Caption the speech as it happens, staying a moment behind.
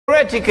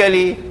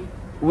automatically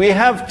we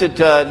have to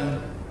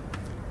turn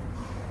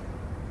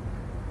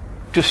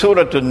to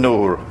Surah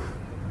An-Nur.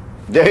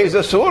 There is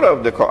a surah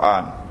of the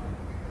Quran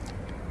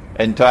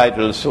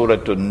entitled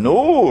Surah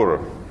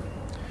An-Nur.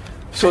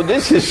 So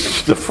this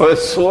is the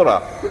first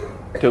surah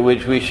to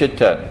which we should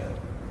turn.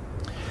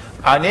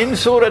 And in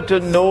Surah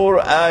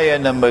An-Nur, ayah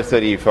number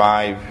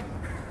 35,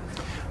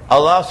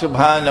 Allah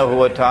subhanahu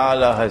wa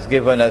ta'ala has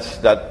given us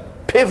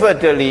that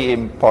pivotally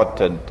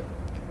important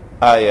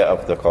ayah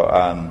of the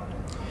Quran,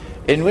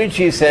 in which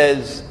He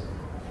says,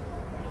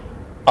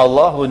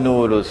 Allahu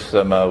nuru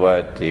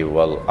samawati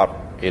wal ard,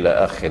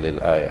 ila akhir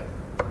al-ayah.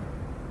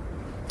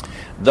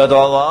 That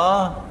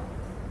Allah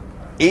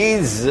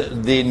is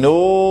the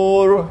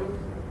nur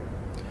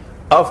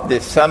of the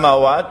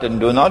samawat,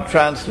 and do not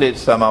translate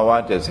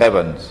samawat as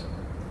heavens.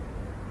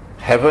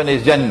 Heaven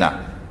is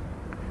Jannah.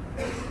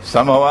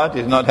 Samawat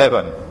is not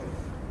heaven.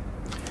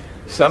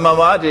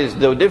 Samawat is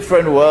the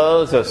different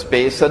worlds of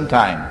space and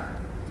time.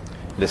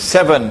 The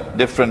 7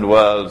 different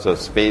worlds of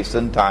space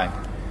and time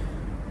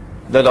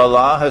that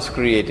Allah has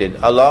created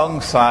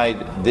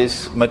alongside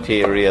this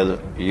material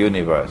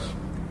universe.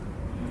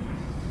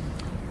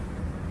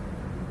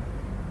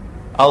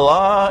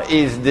 Allah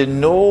is the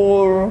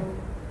nur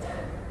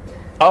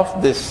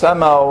of the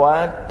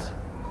samawat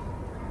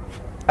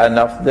and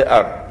of the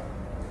earth.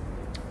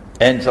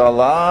 Hence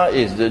Allah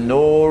is the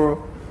nur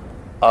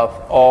of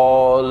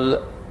all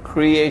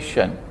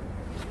creation.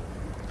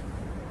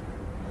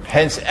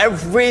 Hence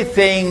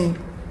everything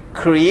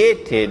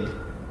created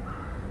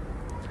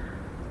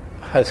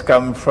has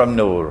come from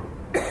nur.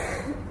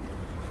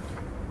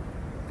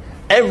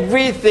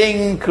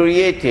 Everything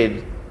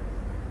created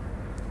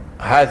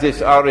has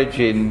its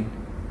origin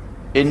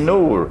in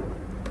nur.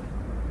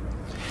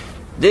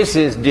 This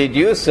is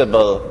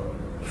deducible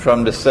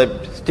from the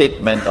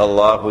statement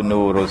Allahu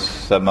nuru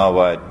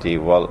samawati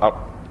wal ard.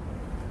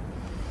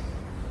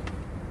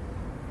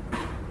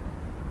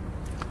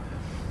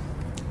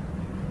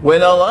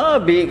 When Allah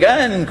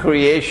began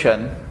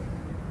creation,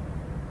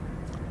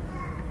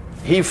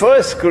 He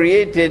first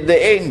created the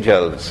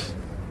angels.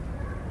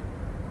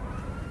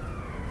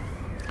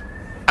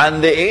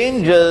 And the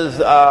angels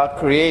are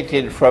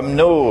created from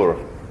nur.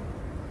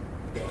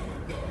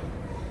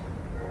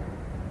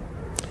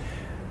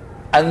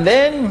 And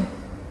then,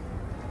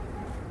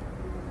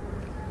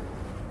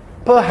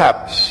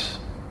 perhaps,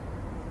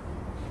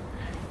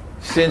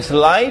 since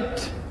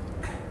light,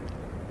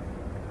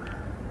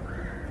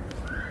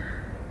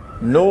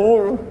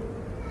 nur,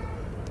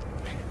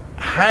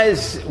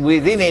 has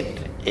within it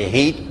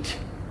heat,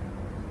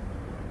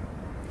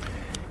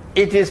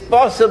 it is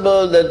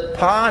possible that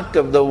part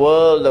of the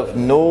world of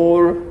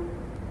nur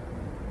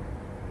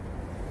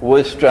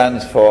was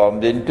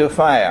transformed into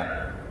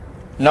fire.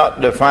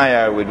 Not the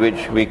fire with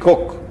which we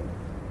cook,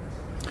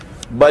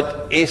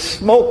 but a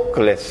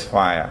smokeless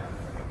fire.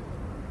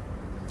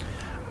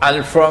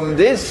 And from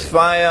this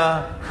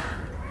fire,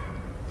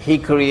 He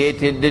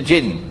created the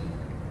jinn.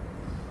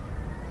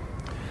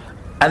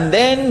 And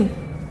then,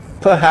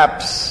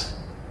 perhaps,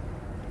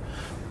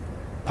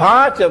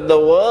 part of the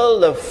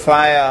world of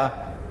fire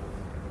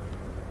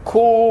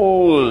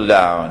cooled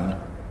down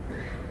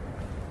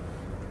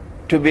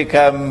to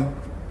become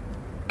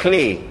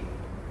clay,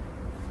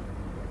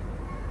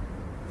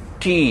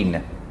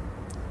 teen.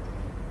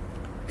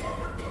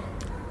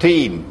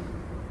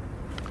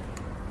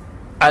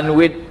 And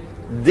with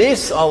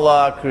this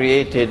Allah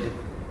created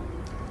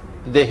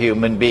the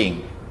human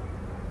being.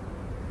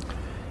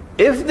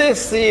 If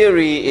this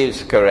theory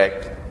is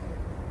correct,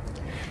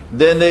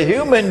 then the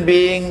human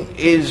being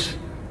is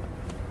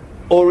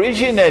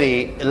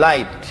originally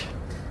light,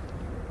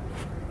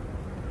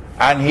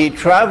 and he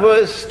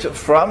traversed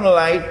from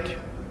light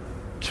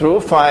through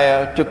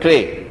fire to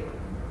clay.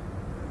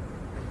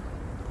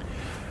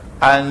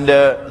 And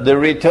the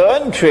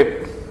return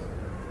trip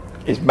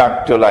is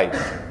back to light.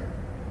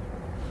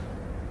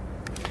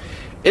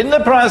 In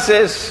the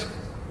process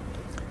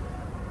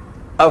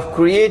of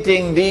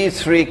creating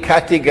these 3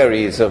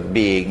 categories of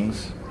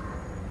beings,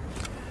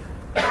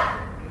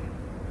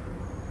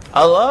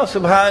 Allah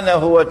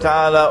subhanahu wa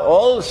ta'ala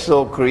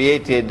also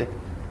created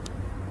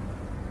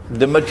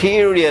the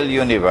material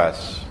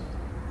universe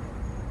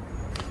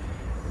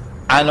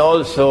and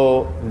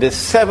also the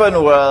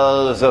 7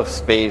 worlds of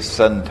space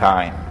and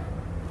time.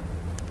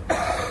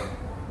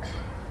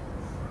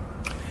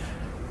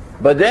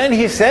 But then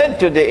He said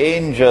to the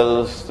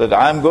angels that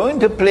I'm going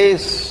to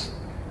place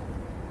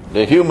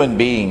the human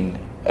being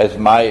as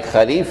my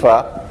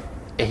Khalifa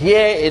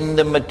here in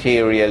the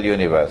material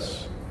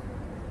universe.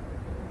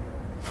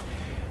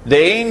 The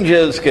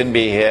angels can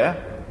be here,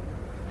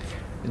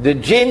 the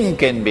jinn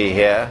can be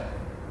here,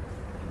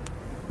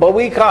 but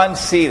we can't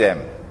see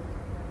them.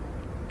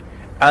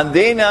 And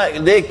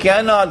they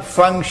cannot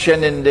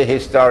function in the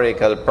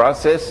historical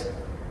process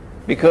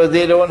because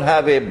they don't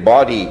have a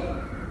body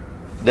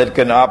that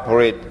can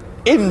operate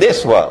in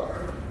this world.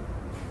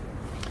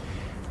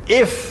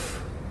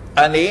 If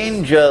an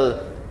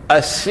angel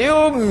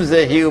assumes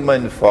a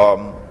human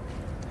form,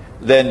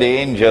 then the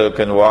angel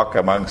can walk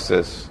amongst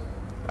us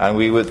and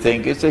we would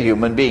think it's a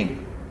human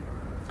being.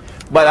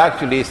 But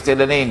actually it's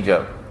still an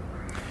angel.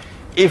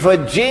 If a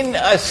jinn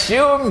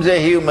assumes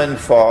a human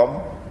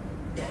form,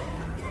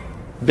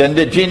 then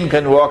the jinn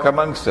can walk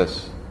amongst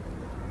us.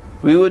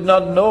 We would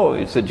not know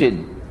it's a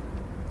jinn.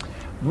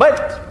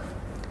 But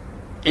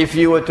if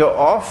you were to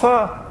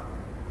offer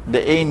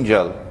the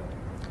angel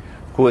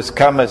who has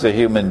come as a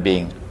human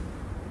being,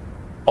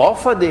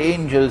 offer the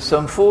angel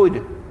some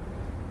food,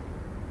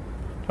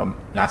 some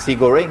nasi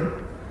goreng.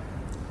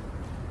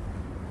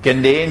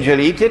 Can the angel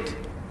eat it?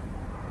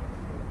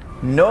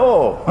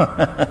 No.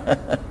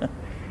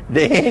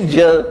 The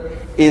angel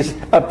is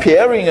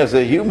appearing as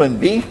a human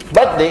being,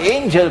 but the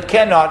angel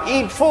cannot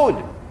eat food.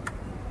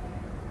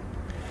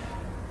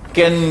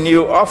 Can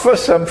you offer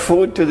some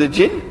food to the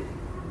jinn?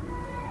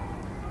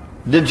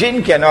 The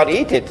jinn cannot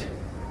eat it.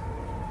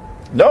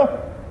 No.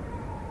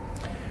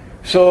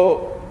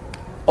 So,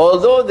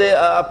 although they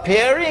are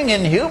appearing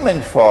in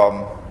human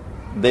form,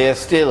 they are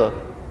still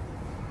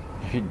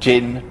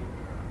jinn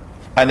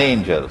and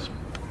angels.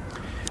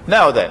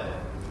 Now then,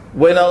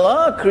 when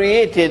Allah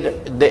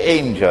created the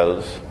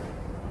angels,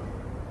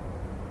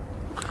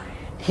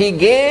 He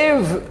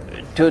gave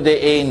to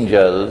the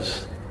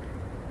angels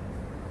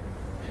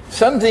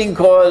something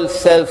called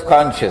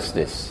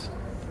self-consciousness,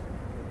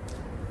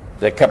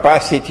 the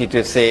capacity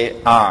to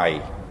say,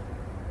 I.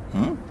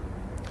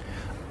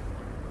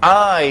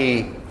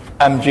 I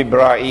am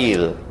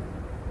Jibreel,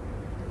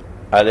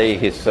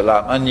 alayhi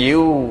salam, and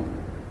you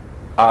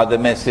are the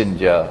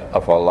messenger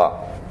of Allah.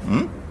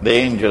 The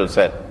angel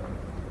said.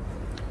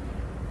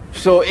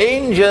 So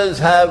angels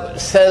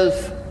have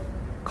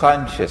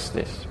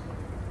self-consciousness.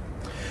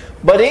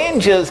 But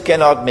angels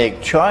cannot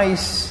make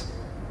choice.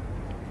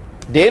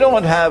 They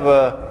don't have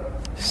a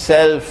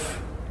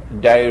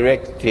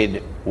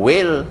self-directed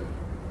will.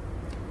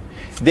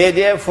 They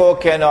therefore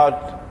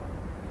cannot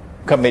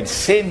commit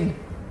sin.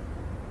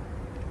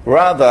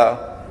 Rather,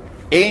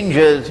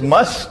 angels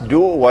must do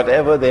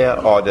whatever they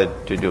are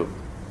ordered to do.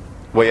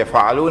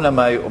 وَيَفْعَلُونَ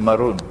مَا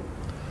يُؤْمَرُونَ.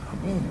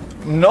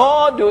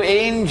 Nor do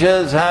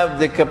angels have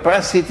the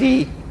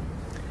capacity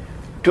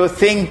to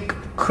think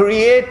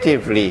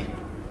creatively.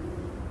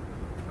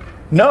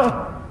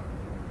 No.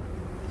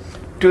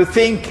 To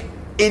think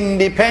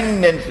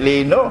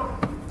independently, no.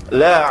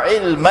 لَا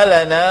عِلْمَ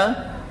لَنَا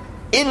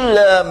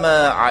إِلَّا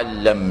مَا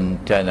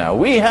عَلَّمْتَنَا.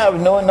 We have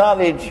no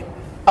knowledge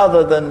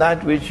other than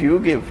that which you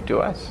give to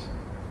us.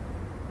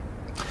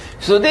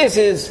 So this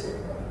is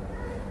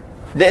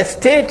the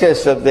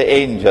status of the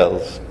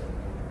angels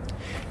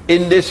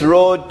in this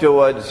road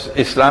towards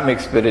Islamic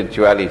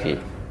spirituality.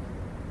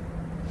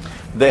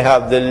 They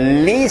have the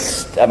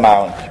least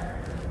amount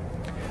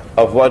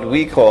of what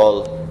we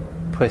call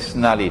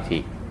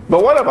personality.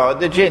 But what about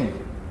the jinn?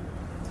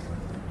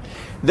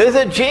 Does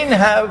a jinn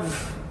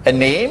have a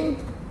name?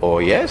 Oh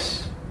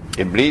yes,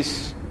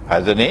 Iblis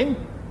has a name.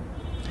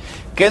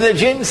 Can a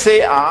jinn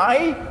say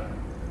I?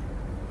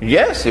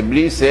 Yes,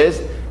 Iblis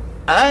says,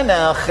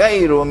 Ana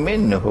khayru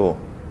minhu.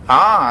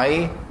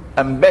 I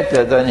am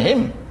better than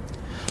him.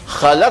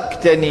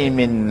 Khalaqtani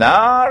min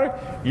nar.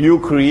 You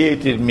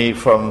created me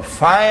from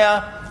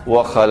fire.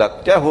 Wa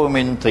khalaqtahu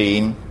min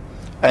teen.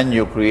 And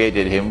you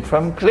created him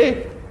from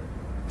clay.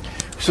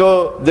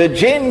 So the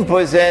jinn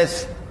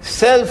possess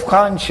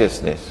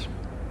self-consciousness.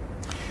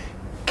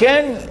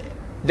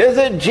 Does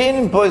a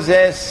jinn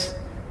possess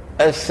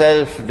a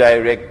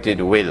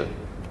self-directed will?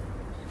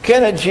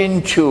 Can a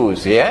jinn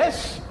choose?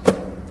 Yes.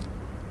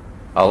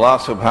 Allah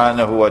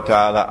subhanahu wa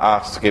ta'ala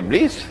asked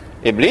Iblis,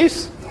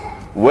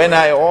 when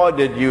I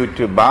ordered you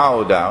to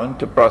bow down,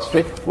 to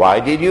prostrate, why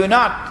did you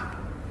not?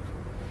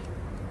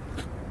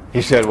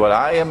 He said, well,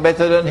 I am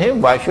better than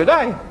him, why should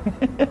I?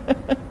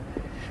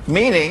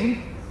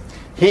 Meaning,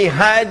 he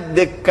had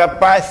the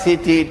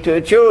capacity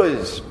to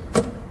choose.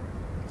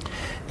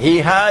 He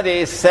had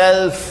a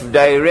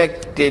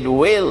self-directed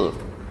will.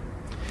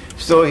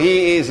 So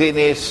he is in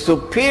a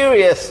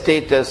superior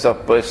status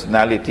of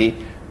personality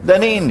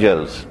than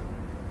angels.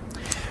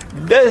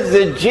 Does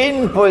the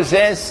jinn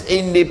possess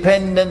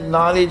independent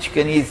knowledge?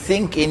 Can he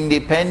think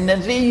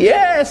independently?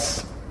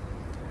 Yes.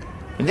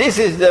 This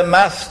is the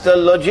master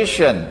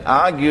logician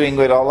arguing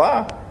with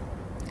Allah.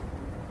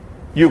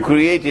 You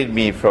created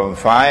me from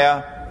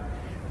fire,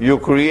 you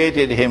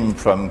created him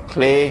from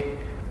clay,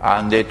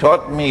 and they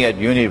taught me at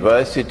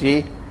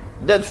university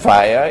that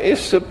fire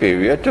is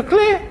superior to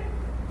clay.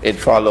 It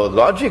followed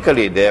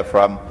logically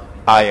therefrom,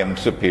 I am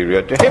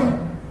superior to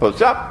him.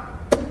 Puts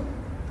up.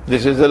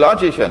 This is the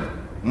logician.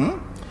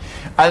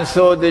 And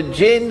so the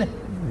jinn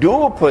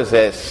do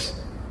possess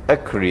a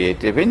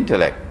creative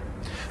intellect.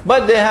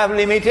 But they have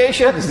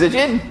limitations, the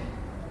jinn.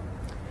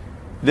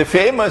 The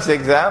famous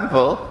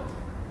example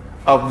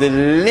of the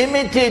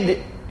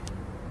limited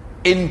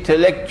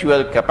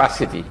intellectual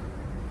capacity,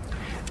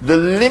 the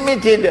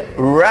limited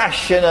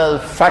rational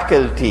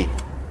faculty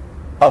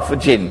of a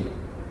jinn,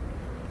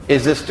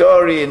 is the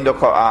story in the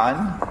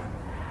Quran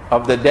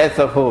of the death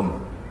of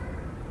whom?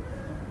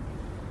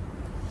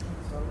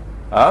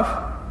 Of?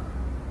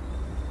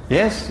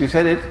 Yes, you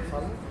said it.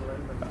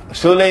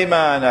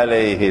 Sulaiman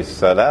alayhi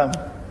salam.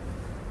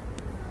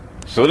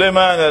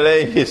 Sulaiman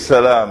alayhi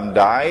salam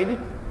died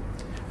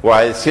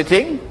while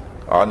sitting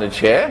on a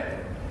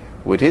chair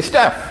with his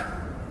staff.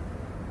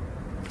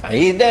 And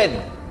he is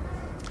dead.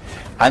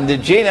 And the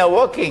jinn are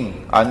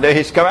working under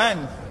his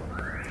command.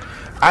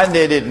 And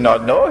they did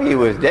not know he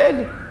was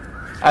dead.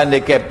 And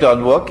they kept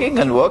on working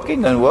and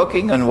working and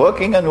working and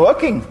working and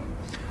working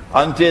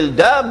until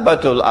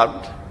Dabbatul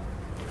Ard,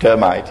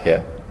 termite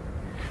here,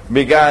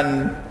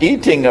 began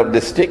eating of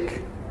the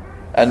stick.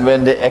 And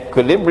when the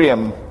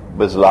equilibrium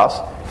was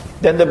lost,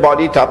 then the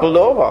body toppled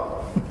over.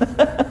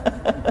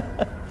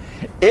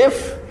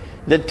 If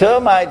the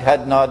termite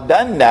had not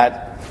done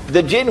that,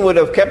 the jinn would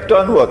have kept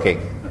on working,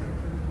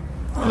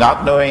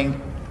 not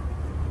knowing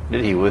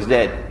that he was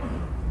dead.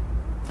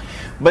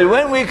 But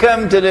when we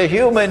come to the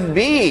human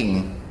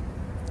being,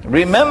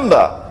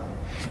 remember,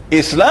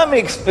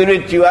 Islamic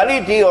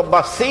spirituality or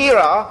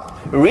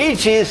Basirah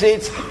reaches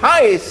its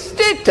highest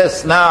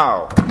status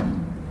now.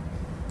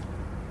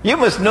 You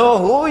must know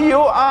who you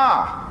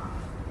are.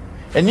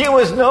 And you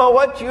must know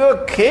what you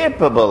are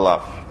capable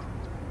of.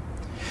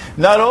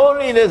 Not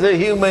only does a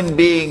human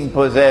being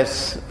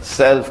possess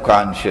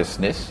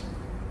self-consciousness,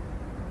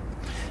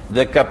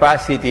 the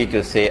capacity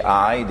to say,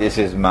 I, this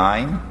is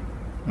mine,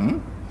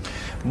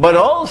 but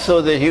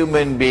also the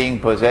human being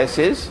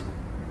possesses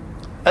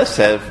a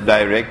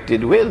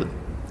self-directed will.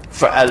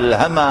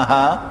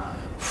 فَأَلْهَمَهَا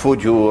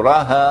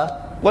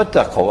فُجُورَهَا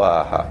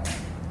وَتَقْوَاهَا.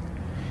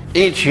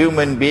 Each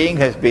human being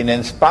has been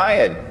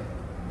inspired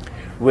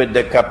with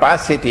the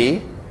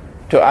capacity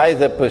to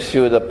either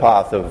pursue the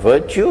path of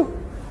virtue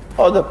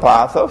or the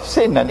path of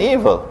sin and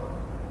evil.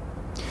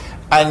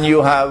 And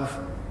you have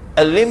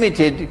a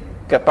limited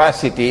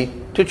capacity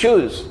to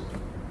choose.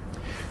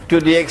 To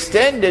the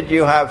extent that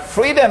you have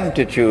freedom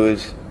to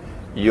choose,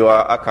 you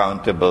are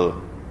accountable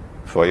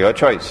for your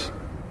choice.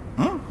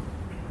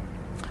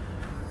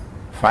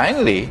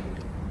 Finally,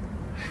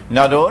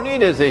 not only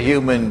does a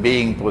human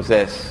being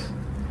possess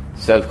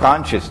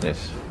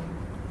self-consciousness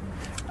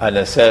and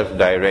a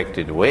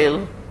self-directed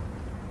will,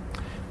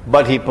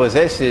 but he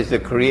possesses the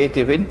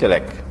creative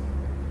intellect.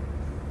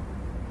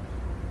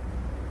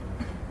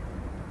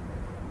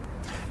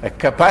 A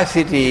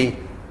capacity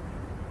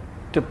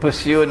to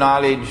pursue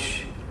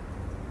knowledge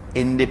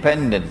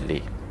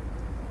independently.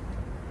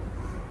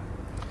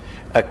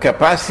 A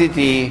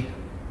capacity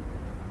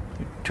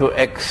to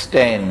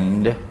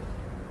extend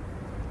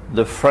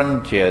the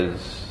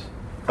frontiers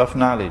of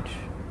knowledge.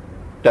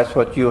 That's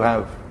what you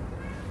have.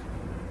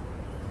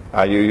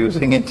 Are you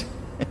using it?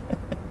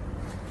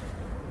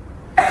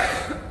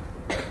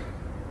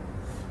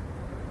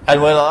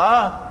 And when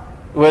Allah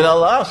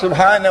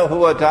subhanahu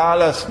wa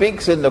ta'ala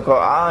speaks in the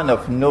Quran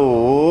of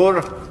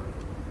Nur,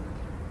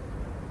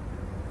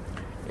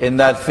 in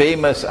that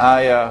famous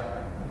ayah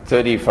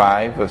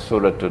 35 of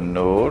Surah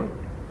An-Nur,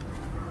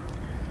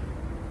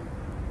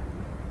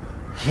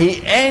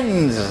 He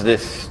ends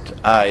this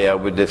ayah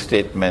with the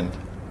statement,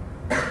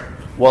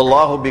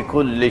 Wallahu bi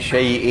kulli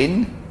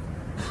shay'in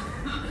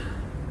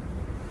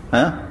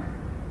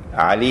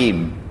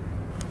alim.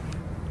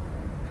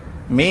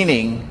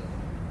 Meaning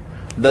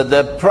that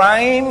the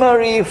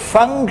primary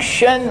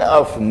function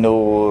of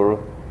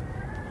Nur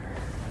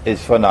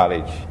is for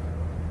knowledge.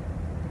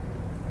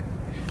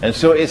 And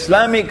so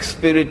Islamic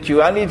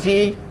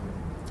spirituality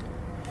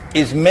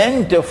is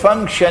meant to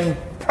function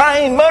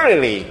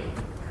primarily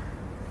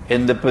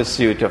in the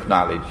pursuit of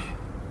knowledge.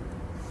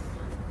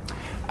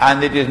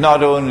 And it is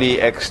not only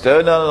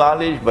external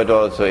knowledge but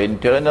also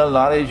internal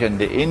knowledge and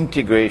the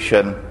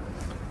integration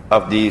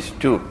of these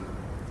two.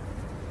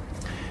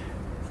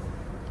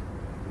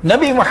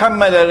 Nabi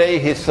Muhammad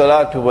alayhi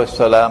salatu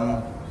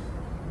wasalam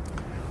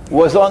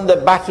was on the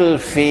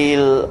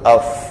battlefield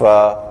of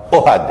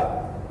Uhud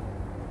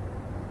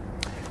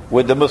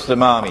with the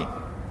Muslim army.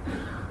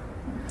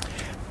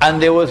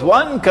 And there was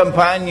one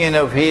companion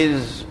of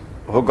his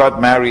who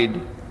got married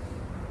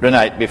the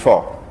night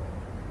before.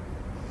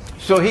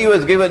 So he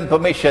was given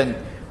permission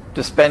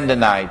to spend the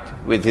night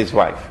with his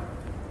wife.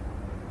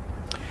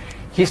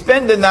 He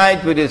spent the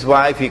night with his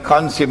wife, he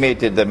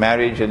consummated the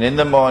marriage, and in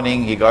the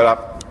morning he got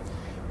up,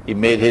 he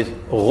made his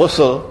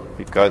ghusl,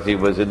 because he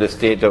was in the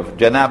state of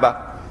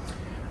janaba,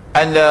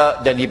 and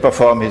then he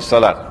performed his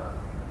salat.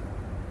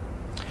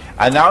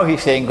 And now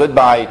he's saying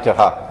goodbye to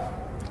her,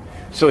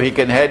 so he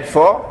can head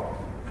for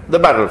the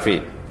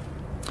battlefield.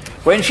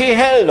 When she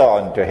held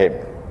on to him,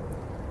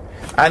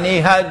 and he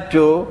had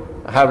to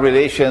have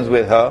relations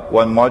with her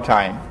one more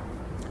time,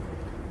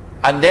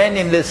 and then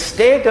in the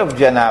state of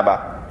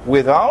janaba,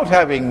 without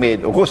having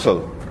made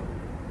ghusl,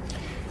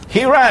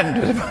 he ran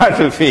to the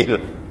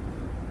battlefield.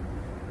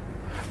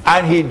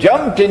 And he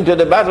jumped into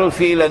the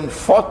battlefield and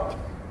fought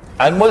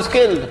and was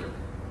killed.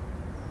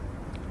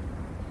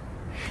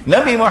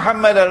 Nabi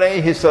Muhammad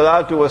alayhi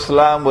salatu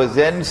wasalam was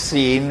then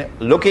seen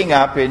looking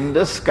up in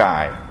the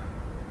sky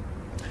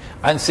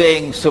and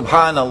saying,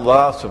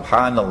 Subhanallah,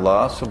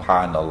 Subhanallah,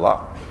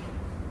 Subhanallah.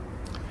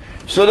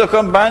 So the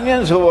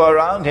companions who were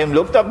around him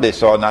looked up, they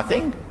saw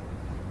nothing.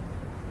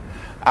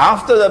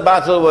 After the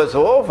battle was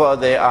over,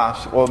 they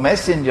asked, "O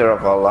Messenger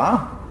of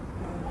Allah,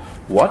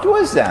 what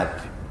was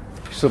that?"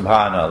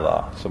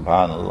 Subhanallah,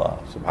 Subhanallah,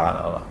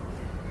 Subhanallah.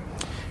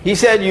 He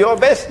said,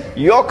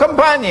 your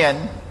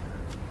companion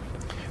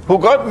who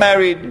got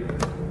married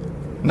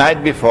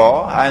night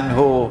before and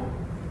who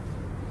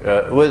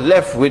was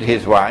left with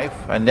his wife,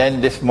 and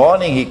then this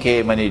morning he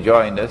came and he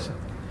joined us,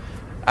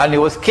 and he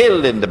was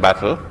killed in the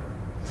battle.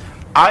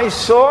 I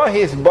saw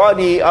his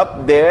body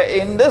up there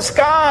in the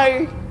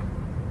sky,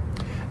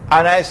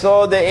 and I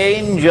saw the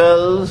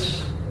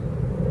angels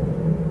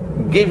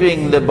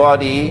giving the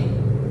body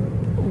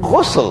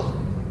ghusl.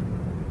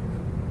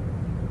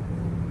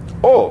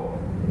 Oh,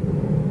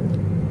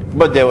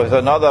 but there was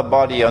another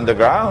body on the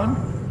ground.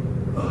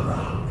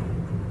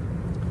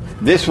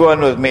 This one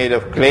was made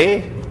of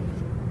clay.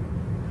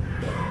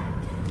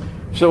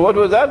 So what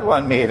was that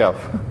one made of?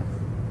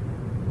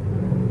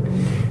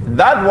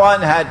 That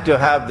one had to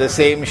have the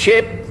same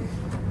shape,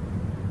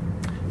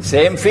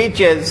 same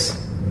features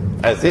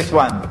as this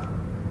one.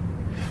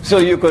 So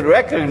you could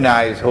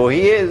recognize who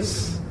he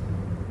is.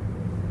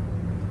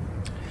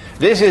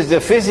 This is the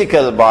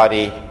physical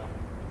body.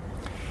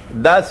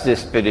 That's the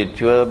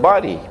spiritual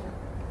body.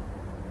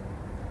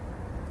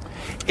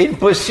 In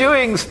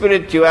pursuing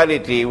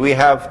spirituality, we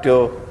have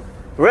to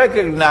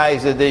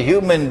recognize that the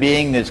human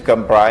being is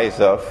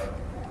comprised of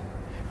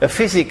a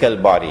physical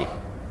body.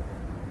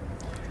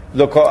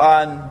 The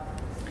Quran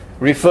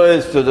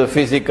refers to the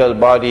physical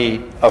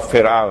body of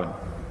Fir'aun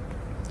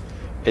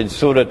in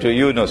Surah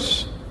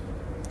Yunus.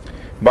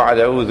 بعد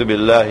أعوذ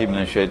بالله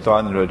من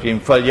الشيطان الرجيم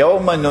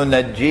فاليوم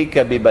ننجيك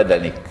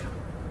ببدنك.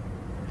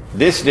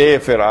 This day,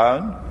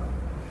 Fir'aun,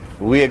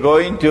 we are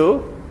going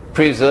to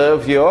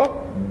preserve your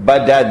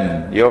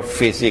badan, your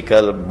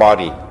physical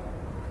body.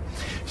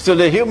 So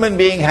the human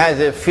being has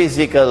a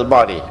physical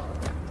body,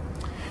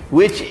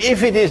 which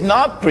if it is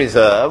not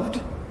preserved,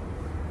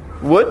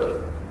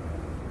 would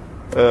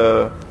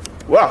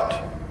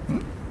rot.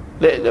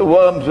 The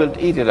worms will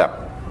eat it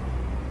up.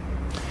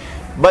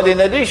 But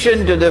in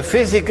addition to the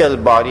physical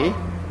body,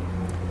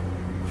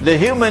 the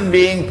human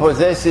being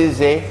possesses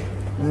a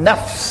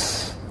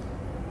nafs.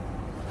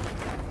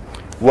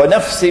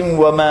 وَنَفْسٍ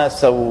وَمَا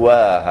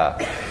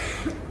سَوَّاهَا.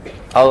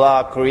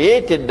 Allah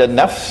created the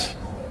nafs,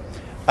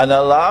 and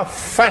Allah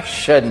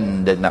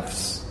fashioned the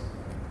nafs.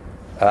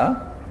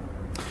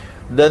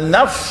 The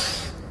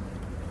nafs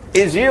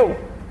is you.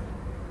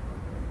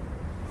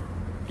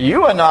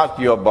 You are not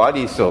your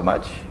body so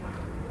much,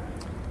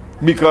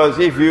 because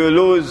if you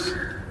lose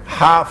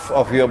half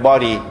of your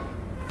body,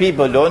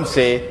 people don't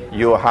say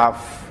you're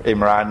half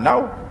Imran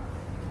now.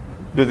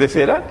 Do they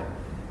say that?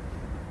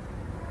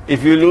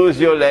 If you lose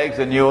your legs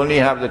and you only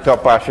have the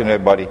top portion of your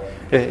body,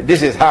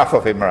 this is half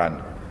of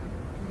Imran.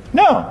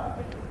 No,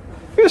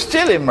 you're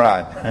still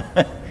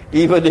Imran,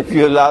 even if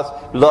you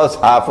lost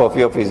half of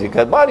your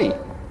physical body.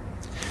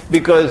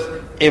 Because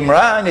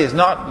Imran is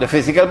not the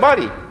physical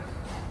body.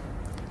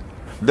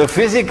 The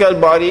physical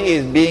body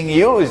is being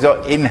used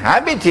or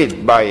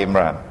inhabited by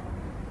Imran.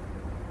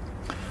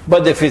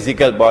 But the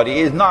physical body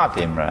is not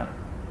Imran.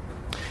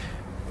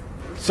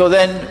 So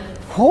then,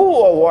 who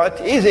or what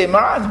is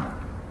Imran?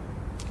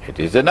 It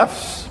is the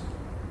nafs.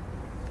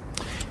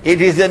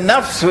 It is the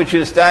nafs which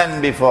will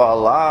stand before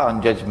Allah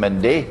on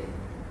Judgment Day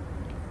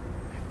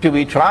to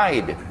be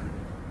tried.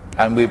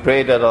 And we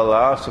pray that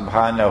Allah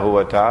subhanahu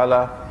wa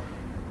ta'ala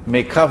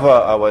may cover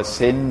our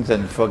sins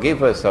and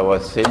forgive us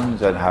our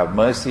sins and have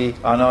mercy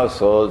on our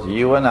souls,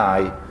 you and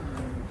I,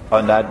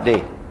 on that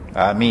day.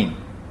 Ameen.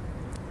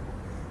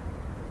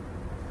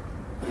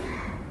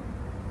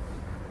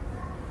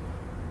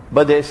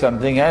 But there's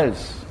something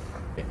else.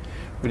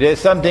 There's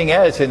something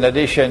else in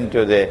addition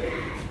to the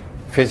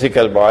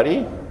physical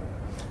body,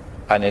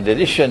 and in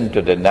addition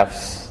to the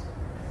nafs,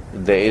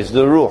 there is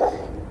the ruh.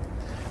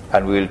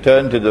 And we'll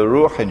turn to the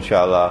ruh,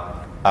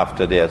 inshallah,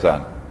 after the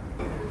azan.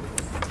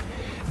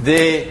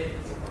 The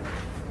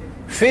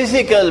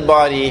physical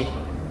body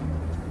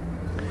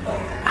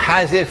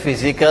has a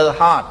physical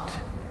heart.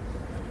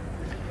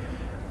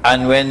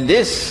 And when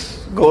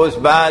this goes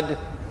bad,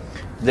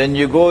 then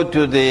you go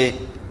to the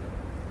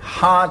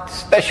heart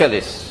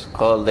specialist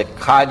called the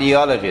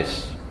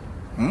cardiologist.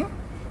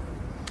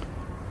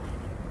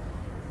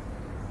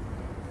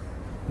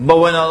 But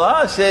when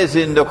Allah says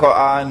in the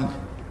Quran,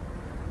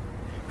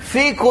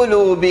 فِي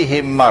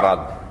قُلُوبِهِمْ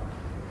مَرَضٍ,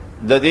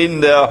 that in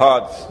their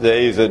hearts there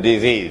is a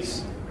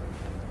disease,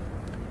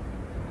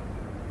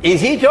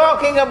 is He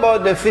talking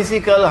about the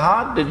physical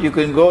heart, that you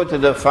can go to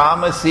the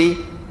pharmacy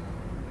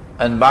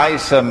and buy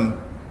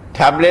some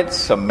tablets,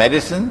 some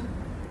medicine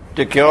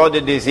to cure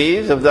the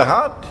disease of the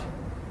heart?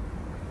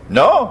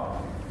 No.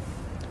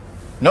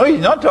 No,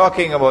 He's not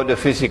talking about the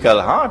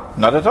physical heart,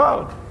 not at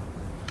all.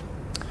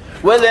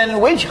 Well then,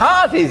 which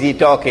heart is He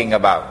talking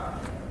about?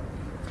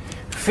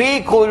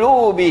 فِي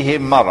قُلُوبِهِمْ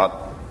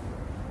مَرَضٍ.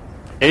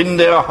 In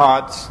their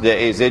hearts there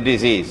is a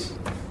disease.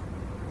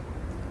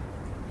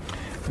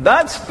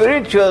 That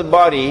spiritual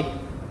body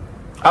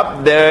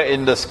up there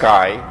in the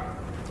sky,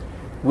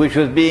 which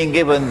was being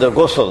given the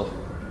ghusl,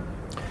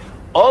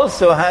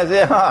 also has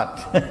a heart,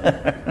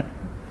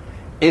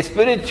 a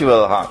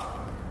spiritual heart.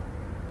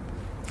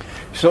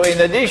 So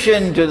in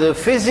addition to the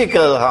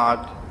physical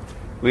heart,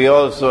 we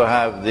also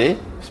have the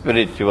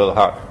spiritual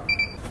heart.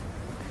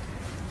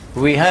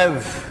 We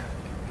have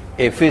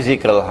a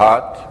physical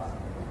heart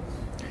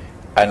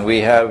and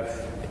we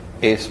have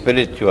a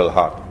spiritual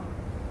heart.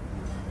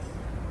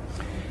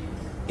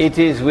 It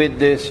is with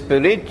the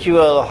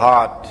spiritual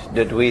heart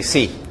that we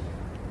see.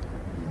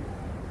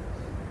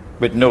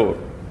 With nur.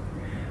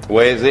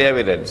 Where is the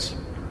evidence?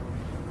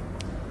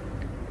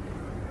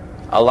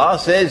 Allah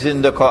says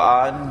in the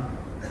Quran,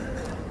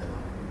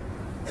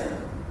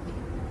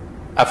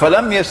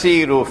 أَفَلَمْ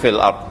يَسِيرُوا فِي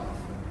الْأَرْضِ,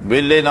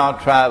 will they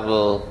not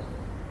travel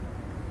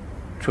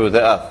through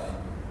the earth?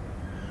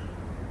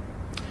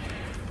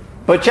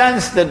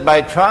 Perchance that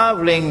by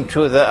traveling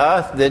through the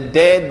earth, the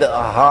dead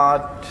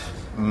heart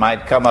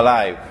might come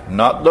alive.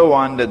 Not the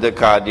one that the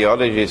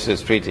cardiologist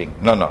is treating.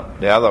 No,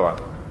 the other one.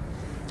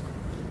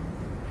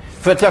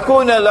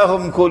 فَتَكُونَ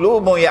لَهُمْ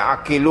قُلُوبٌ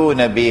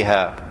يَعْقِلُونَ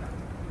بِهَا.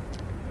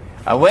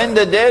 And when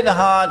the dead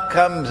heart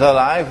comes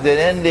alive,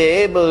 then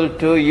they're able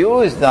to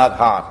use that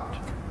heart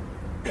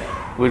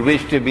with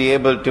which to be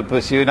able to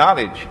pursue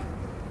knowledge.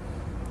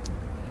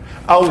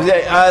 أَوْ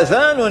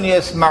آذَانٌ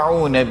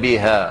يَسْمَعُونَ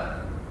بِهَا.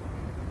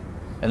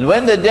 And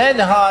when the dead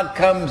heart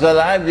comes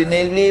alive, then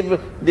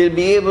they'll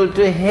be able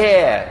to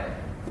hear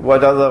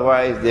what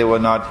otherwise they were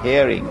not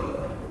hearing.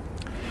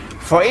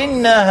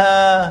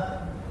 فَإِنَّهَا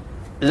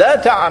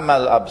لَا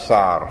تَعْمَى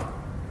الْأَبْصَارِ.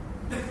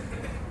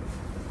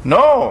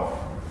 No,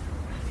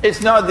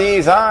 it's not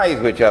these eyes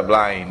which are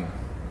blind.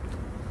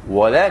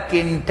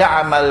 وَلَكِنْ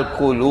تَعْمَى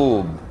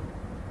الْقُلُوبِ.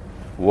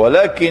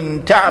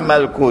 وَلَكِنْ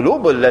تَعْمَى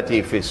الْقُلُوبُ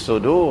الَّتِي فِي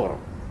الصُّدُورِ.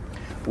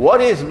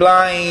 What is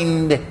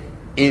blind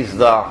is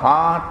the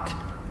heart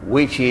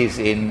which is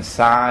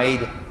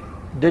inside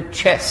the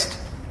chest,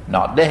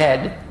 not the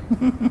head.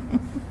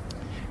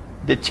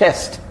 The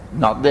chest,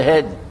 not the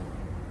head.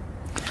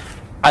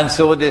 And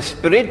so the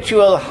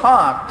spiritual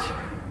heart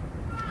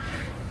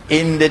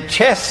in the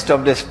chest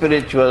of the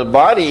spiritual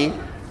body,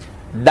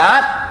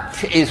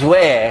 that is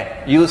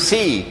where you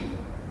see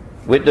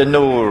with the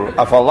nur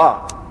of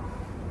Allah.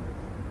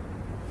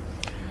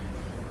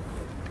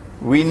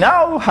 We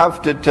now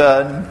have to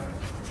turn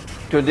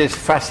to this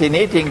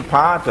fascinating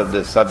part of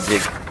the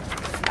subject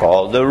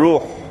called the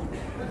ruh.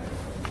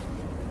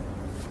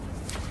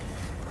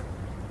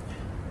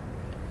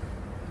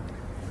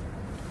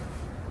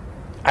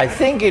 I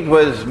think it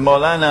was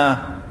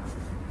Maulana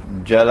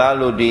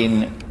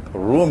Jalaluddin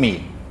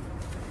Rumi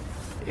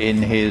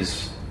in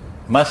his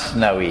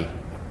Masnawi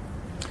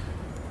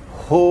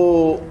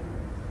who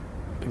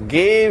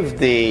gave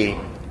the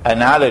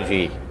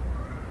analogy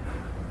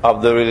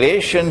of the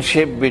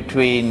relationship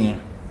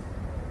between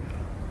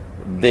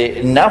the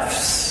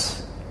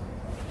nafs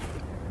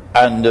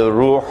and the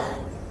ruh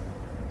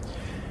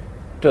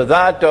to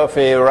that of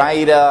a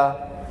rider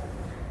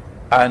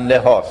and a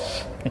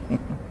horse.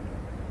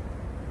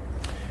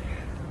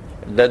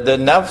 That the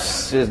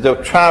nafs is the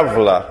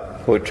traveler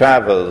who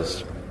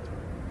travels,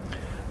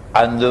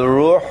 and the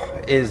ruh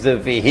is the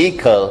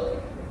vehicle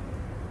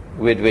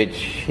with which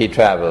he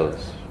travels.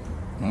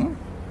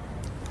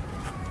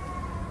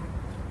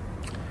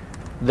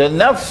 The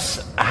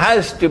nafs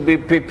has to be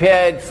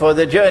prepared for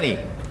the journey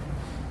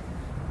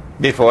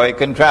before it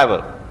can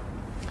travel.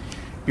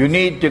 You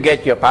need to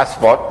get your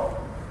passport,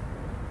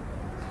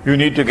 you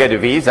need to get a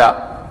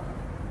visa,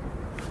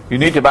 you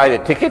need to buy the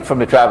ticket from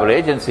the travel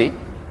agency,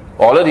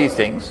 all of these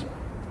things,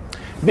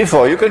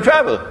 before you can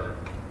travel.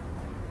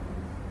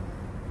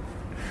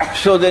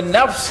 So the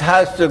nafs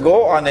has to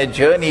go on a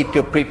journey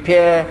to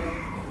prepare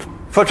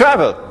for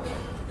travel.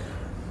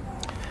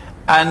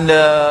 And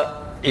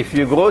if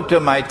you go to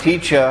my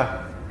teacher,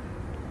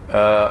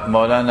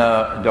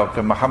 Maulana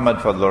Dr. Muhammad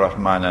Fadlur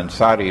Rahman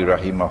Ansari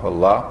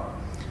Rahimahullah,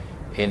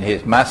 in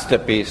his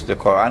masterpiece, The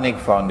Quranic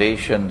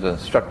Foundations and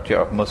Structure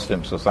of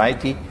Muslim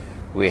Society,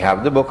 we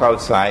have the book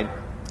outside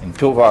in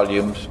 2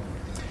 volumes.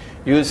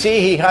 You see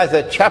he has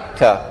a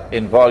chapter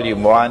in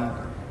volume 1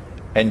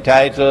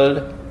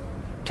 entitled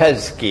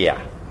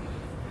Tazkiyah,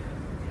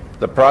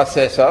 the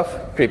process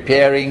of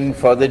preparing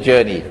for the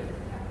journey,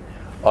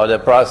 or the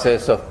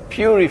process of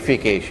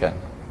purification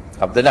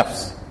of the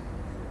nafs.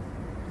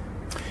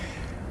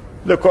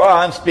 The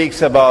Quran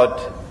speaks about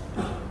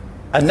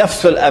a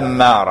nafsul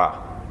ammara,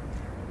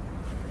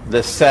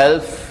 the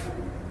self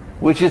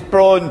which is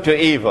prone to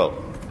evil.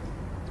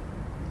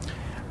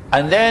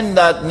 And then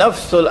that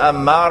nafsul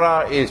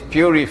ammara is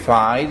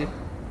purified,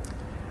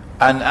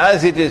 and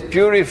as it is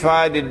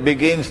purified, it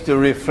begins to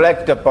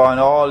reflect upon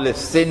all the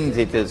sins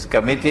it has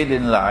committed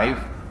in life,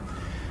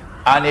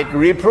 and it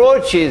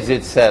reproaches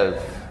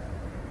itself,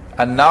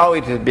 and now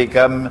it has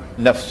become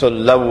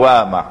nafsul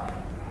lawwama.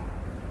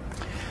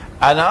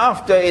 And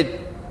after it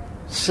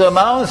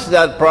surmounts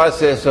that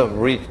process of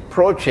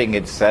reproaching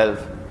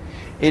itself,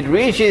 it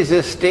reaches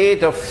a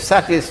state of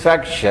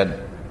satisfaction,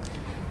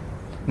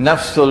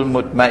 nafsul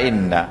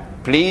mutmainna,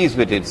 pleased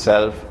with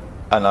itself,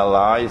 and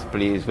Allah is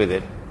pleased with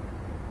it.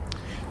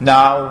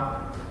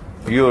 Now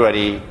you're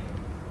ready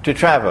to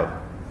travel.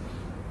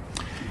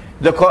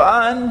 The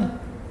Quran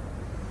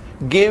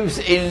gives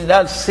in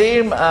that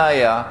same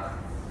ayah,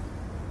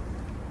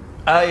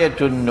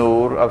 Ayatul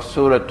Nur of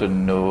Surah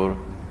An-Nur,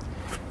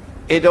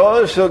 it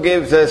also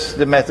gives us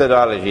the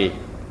methodology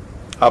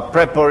of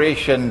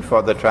preparation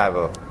for the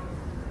travel.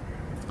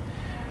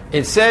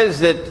 It says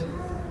that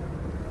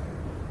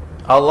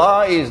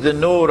Allah is the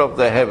Nur of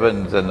the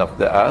heavens and of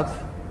the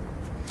earth,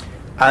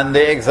 and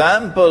the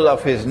example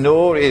of His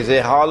Nur is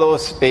a hollow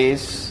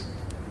space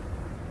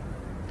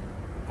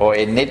or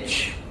a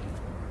niche.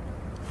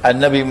 And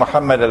Nabi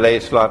Muhammad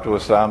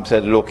ﷺ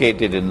said,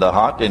 located in the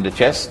heart, in the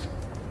chest.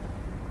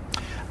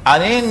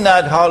 And in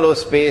that hollow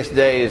space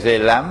there is a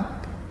lamp,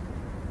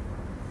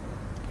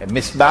 a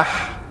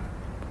misbah.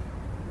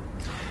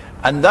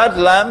 And that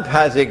lamp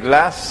has a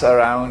glass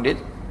around it,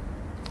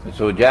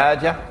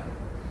 zujaja.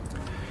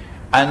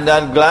 And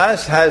that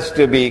glass has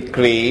to be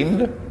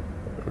cleaned,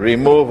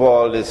 remove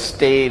all the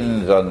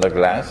stains on the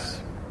glass.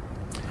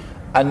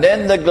 And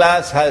then the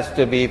glass has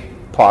to be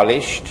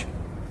polished.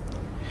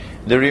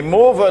 The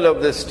removal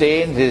of the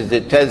stains is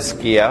the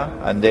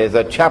tazkiyah, and there's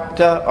a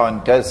chapter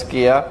on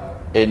tazkiyah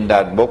in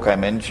that book I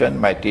mentioned,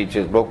 my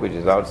teacher's book, which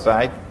is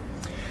outside.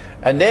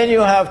 And then you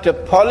have to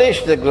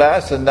polish the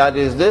glass, and that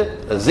is the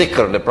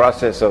zikr, the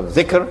process of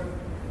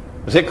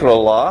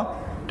zikrullah,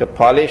 to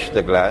polish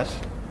the glass.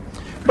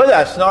 But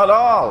that's not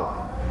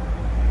all.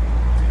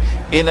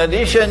 In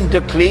addition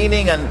to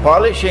cleaning and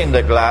polishing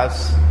the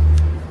glass,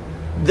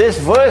 this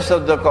verse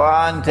of the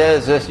Quran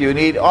tells us you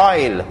need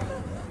oil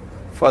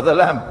for the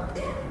lamp.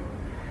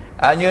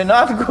 And you're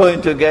not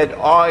going to get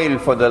oil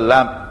for the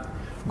lamp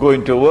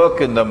going to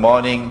work in the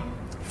morning,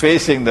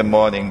 facing the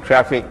morning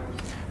traffic,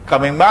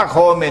 coming back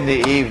home in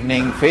the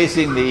evening,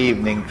 facing the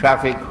evening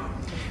traffic,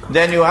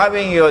 then you're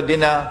having your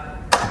dinner,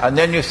 and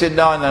then you sit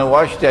down and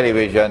watch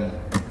television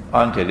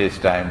until it's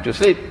time to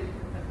sleep.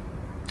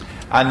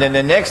 And then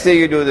the next day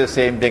you do the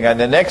same thing, and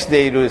the next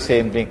day you do the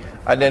same thing,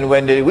 and then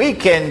when the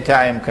weekend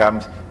time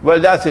comes, well,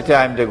 that's the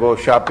time to go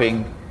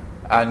shopping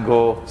and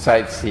go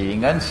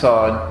sightseeing and so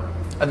on,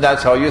 and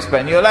that's how you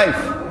spend your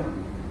life.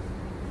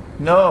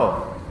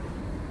 No.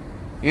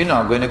 You're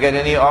not going to get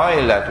any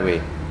oil that way.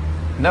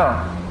 No.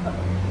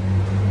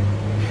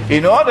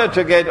 In order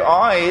to get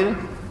oil,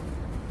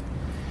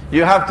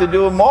 you have to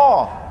do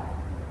more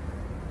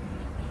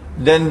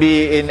than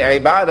be in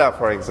ibadah,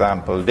 for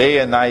example, day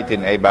and night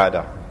in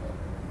ibadah.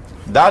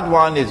 That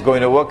one is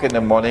going to work in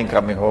the morning,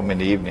 coming home in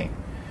the evening.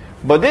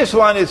 But this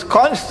one is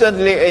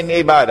constantly in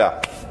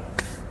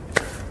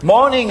ibadah.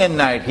 Morning and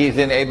night he's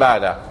in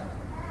ibadah.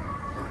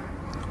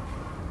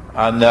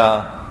 And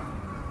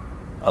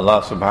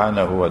Allah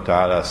subhanahu wa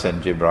ta'ala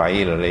sent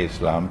Jibreel alayhi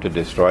salam to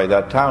destroy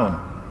that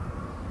town.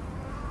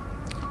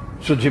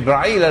 So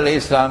Jibreel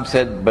alayhi salam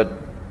said, but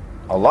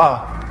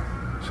Allah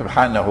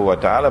subhanahu wa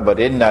ta'ala, but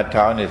in that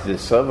town is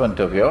this servant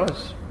of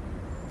yours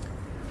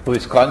who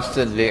is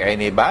constantly in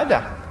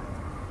ibadah.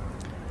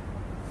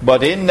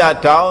 But in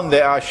that town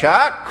there are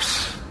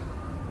sharks,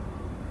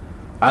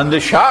 and the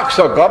sharks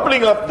are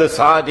gobbling up the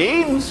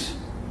sardines,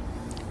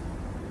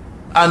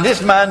 and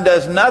this man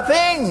does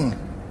nothing.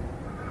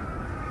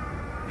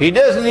 He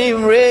doesn't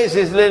even raise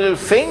his little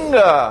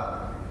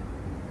finger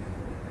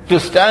to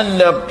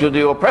stand up to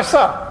the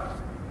oppressor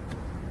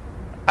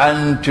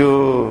and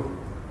to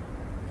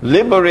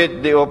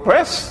liberate the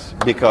oppressed,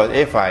 because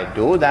if I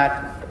do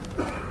that,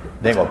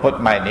 they're going to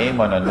put my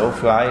name on a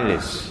no-fly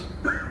list.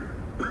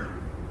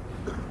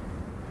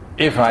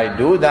 If I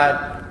do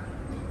that,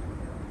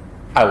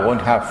 I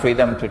won't have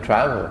freedom to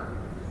travel.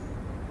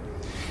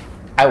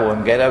 I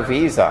won't get a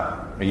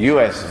visa, a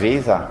US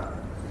visa.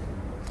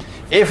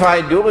 If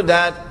I do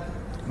that,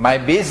 my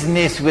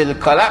business will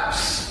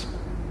collapse.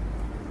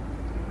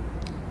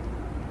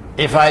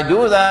 If I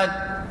do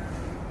that,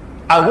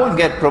 I won't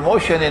get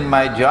promotion in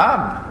my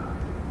job.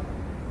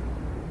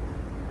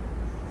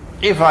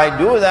 If I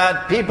do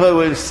that, people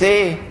will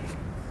say,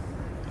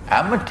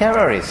 I'm a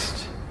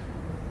terrorist.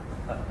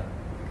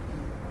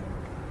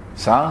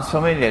 Sounds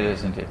familiar,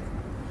 doesn't it?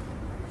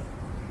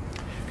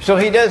 So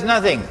he does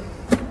nothing.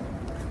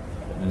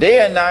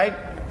 Day and night,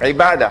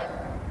 ibadah.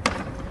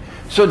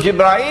 So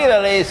Jibreel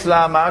alayhi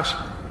salam asked,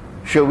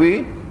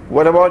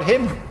 what about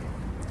him?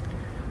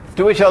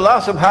 To which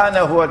Allah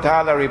subhanahu wa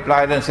ta'ala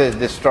replied and says,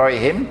 destroy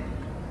him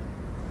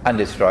and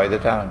destroy the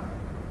town.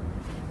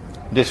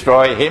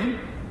 Destroy him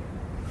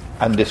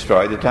and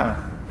destroy the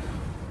town.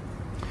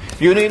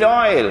 You need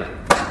oil.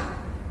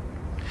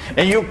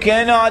 And you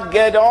cannot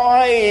get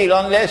oil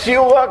unless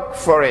you work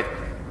for it.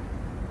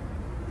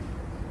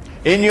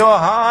 In your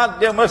heart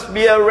there must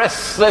be a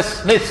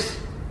restlessness,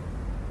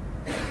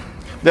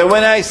 that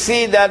when I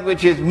see that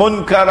which is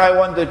munkar, I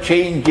want to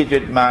change it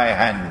with my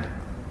hand.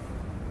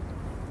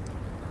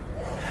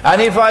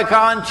 And if I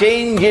can't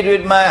change it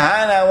with my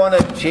hand, I want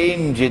to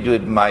change it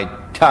with my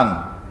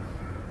tongue.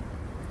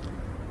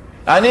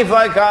 And if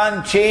I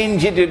can't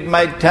change it with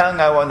my tongue,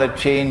 I want to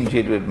change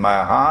it with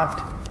my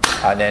heart,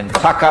 and then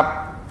pack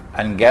up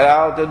and get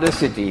out of the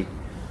city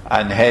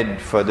and head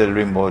for the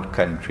remote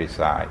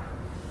countryside.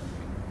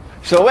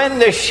 So when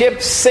the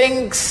ship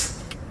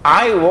sinks,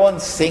 I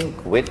won't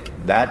sink with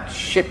that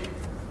ship.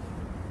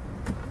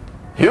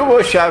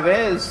 Hugo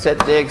Chavez set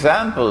the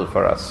example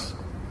for us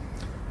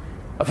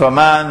of a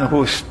man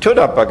who stood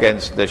up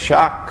against the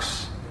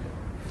sharks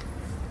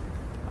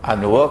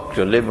and worked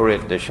to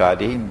liberate the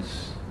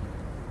sardines.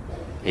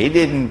 He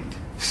didn't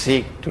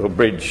seek to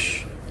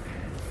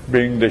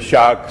bring the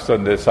sharks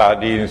and the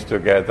sardines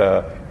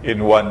together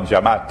in one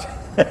Jamaat.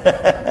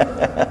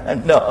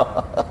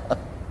 No.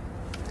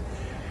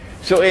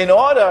 So in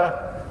order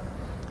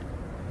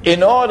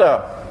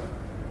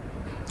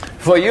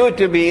for you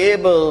to be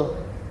able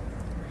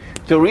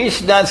to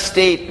reach that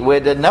state where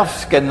the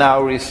nafs can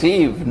now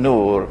receive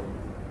nur,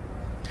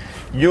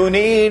 you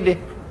need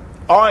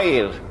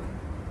oil.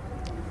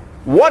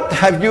 What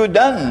have you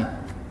done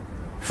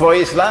for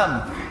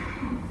Islam?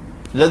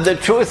 That the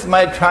truth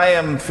might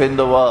triumph in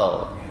the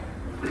world.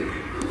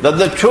 That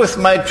the truth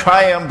might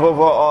triumph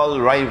over all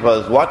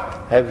rivals. What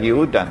have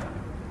you done?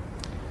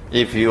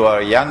 If you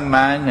are a young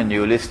man and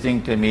you're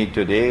listening to me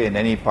today in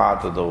any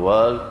part of the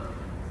world,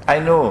 I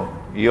know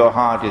your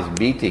heart is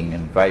beating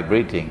and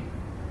vibrating.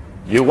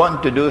 You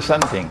want to do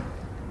something.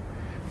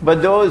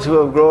 But those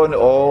who have grown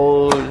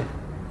old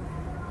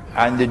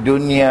and the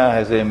dunya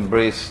has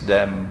embraced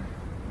them,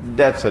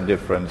 that's a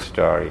different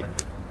story.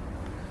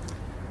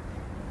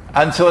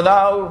 And so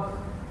now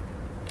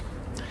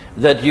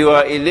that you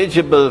are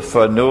eligible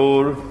for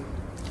nur,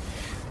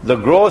 the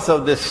growth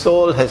of the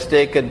soul has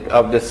taken,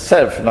 of the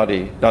self, not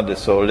the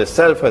soul, the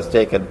self has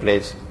taken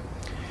place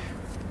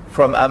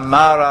from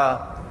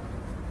Ammara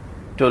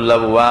to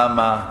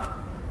Lawwama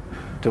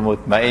to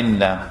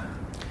Mutmainna.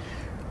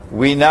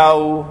 We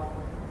now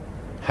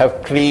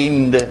have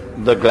cleaned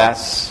the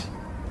glass.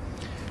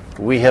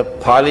 We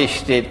have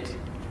polished it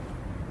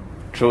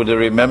through the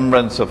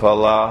remembrance of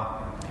Allah.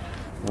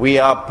 We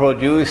are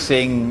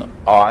producing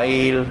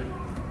oil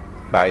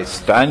by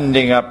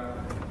standing up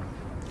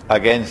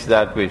against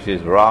that which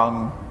is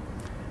wrong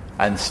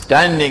and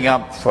standing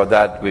up for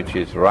that which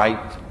is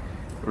right,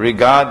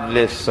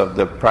 regardless of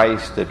the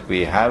price that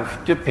we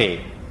have to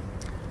pay.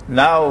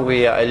 Now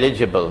we are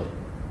eligible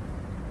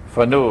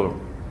for nur.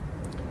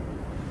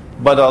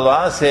 But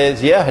Allah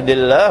says, يَهْدِ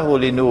اللَّهُ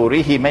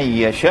لِنُورِهِ مَن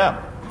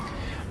يَشَاءُ.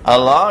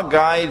 Allah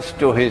guides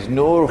to His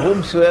nur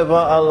whomsoever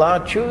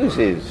Allah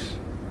chooses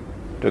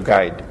to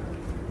guide.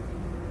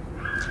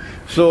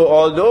 So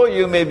although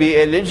you may be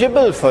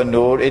eligible for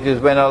nur, it is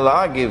when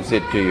Allah gives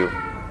it to you.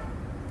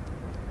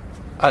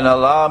 And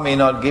Allah may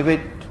not give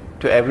it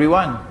to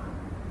everyone.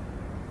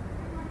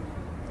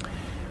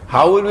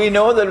 How will we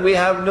know that we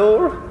have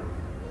nur?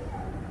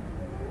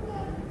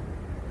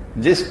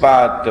 This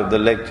part of the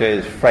lecture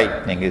is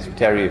frightening, is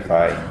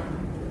terrifying.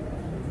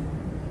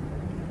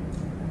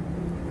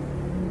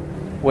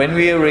 When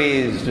we are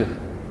raised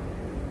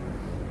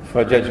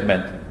for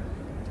judgment,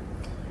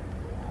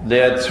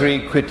 there are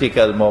three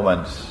critical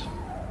moments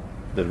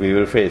that we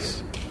will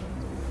face.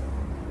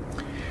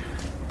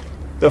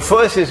 The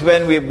first is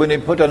when we're going to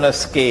put on a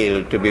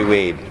scale to be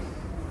weighed.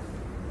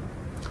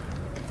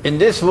 In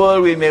this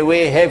world we may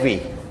weigh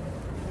heavy.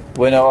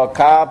 When our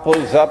car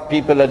pulls up,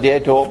 people are there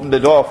to open the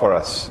door for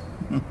us.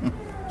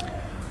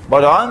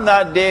 But on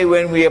that day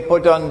when we are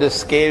put on the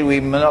scale, we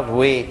may not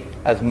weigh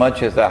as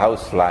much as a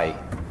housefly.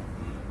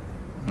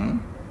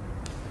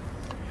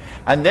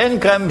 And then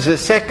comes the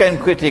second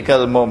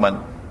critical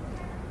moment.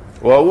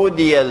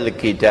 وَوُدِيَ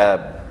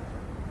الْكِتَابِ,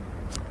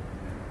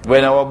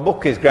 when our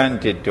book is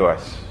granted to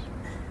us.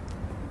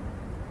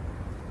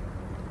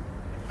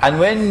 And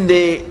when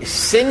the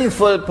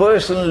sinful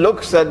person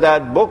looks at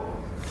that book,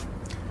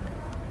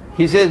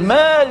 he says,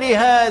 مَا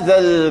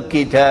لِهَذَا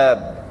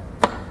الْكِتَابِ,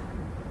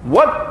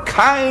 what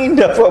kind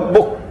of a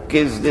book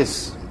is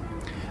this?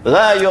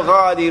 لَا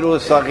يُغَادِرُ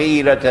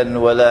صَغِيرَةً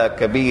وَلَا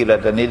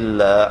كَبِيرَةً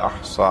إِلَّا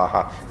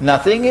أَحْصَاهَا.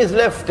 Nothing is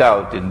left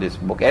out in this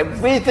book.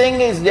 Everything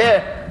is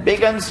there,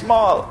 big and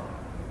small.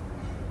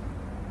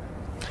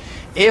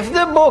 If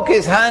the book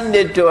is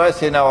handed to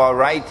us in our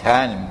right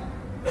hand,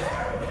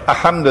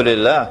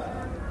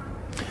 alhamdulillah.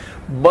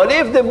 But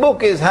if the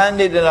book is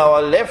handed in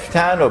our left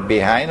hand or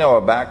behind our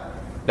back,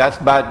 that's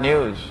bad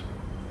news.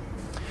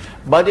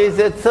 But it's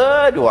the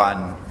third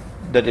one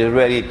that is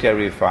very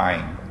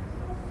terrifying.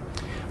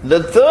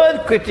 The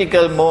third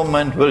critical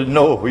moment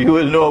you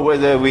will know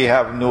whether we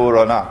have nur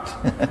or not.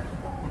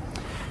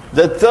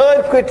 The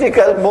third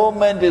critical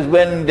moment is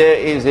when there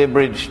is a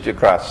bridge to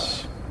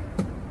cross.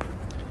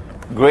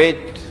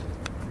 Great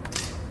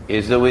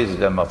is the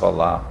wisdom of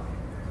Allah.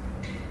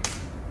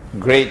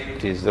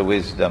 Great is the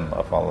wisdom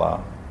of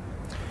Allah.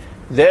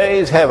 There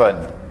is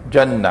heaven,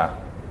 Jannah.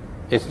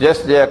 It's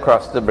just there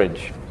across the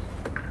bridge.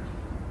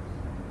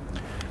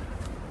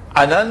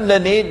 And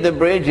underneath the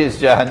bridge is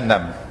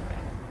Jahannam.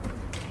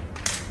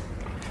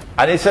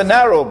 And it's a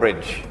narrow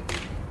bridge.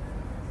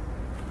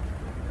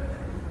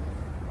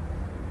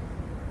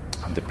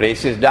 And the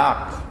place is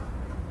dark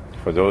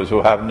for those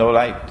who have no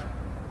light.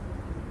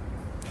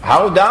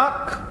 How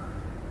dark?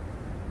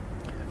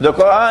 The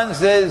Quran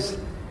says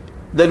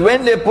that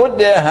when they put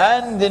their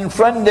hand in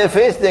front of their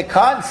face, they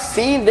can't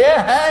see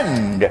their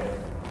hand.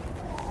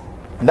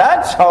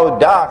 That's how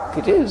dark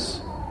it is.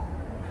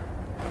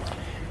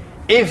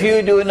 If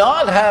you do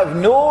not have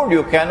nur,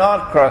 you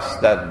cannot cross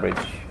that bridge.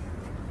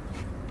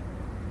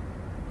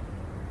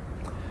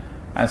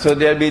 And so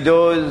there'll be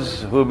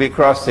those who will be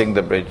crossing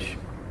the bridge.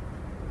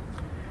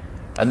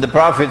 And the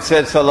Prophet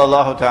said,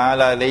 sallallahu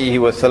ta'ala alayhi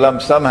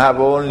wasallam, some have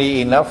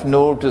only enough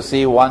nur to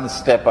see one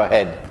step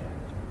ahead.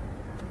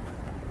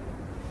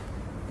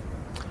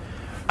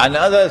 And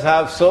others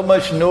have so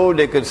much nur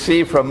they could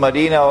see from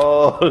Medina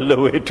all the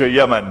way to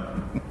Yemen.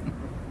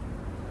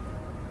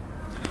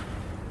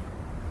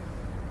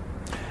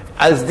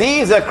 As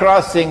these are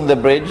crossing the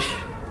bridge,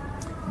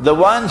 the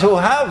ones who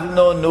have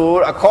no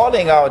nur are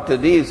calling out to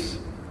these,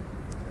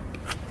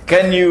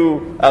 can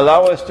you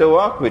allow us to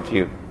walk with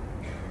you?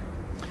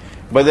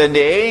 But then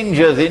the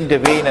angels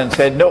intervened and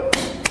said, no,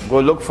 go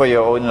look for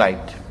your own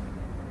light.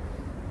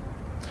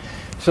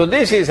 So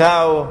this is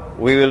how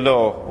we will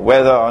know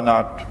whether or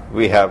not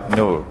we have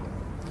nur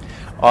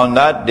on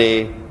that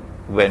day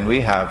when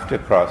we have to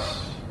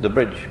cross the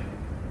bridge.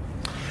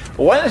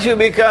 Once you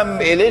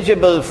become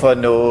eligible for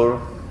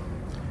nur,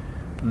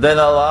 then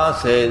Allah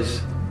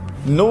says,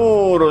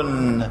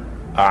 Nurun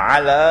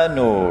ala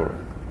nur.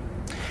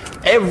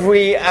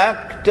 Every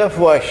act of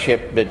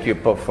worship that you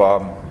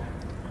perform,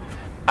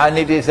 and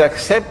it is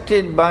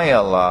accepted by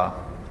Allah,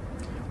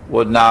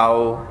 would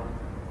now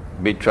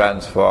be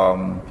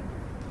transformed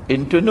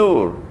into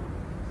nur.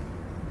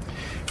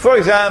 For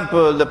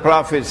example, the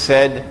Prophet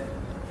said,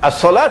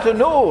 As-salatu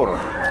nur.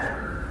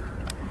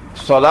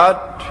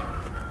 Salat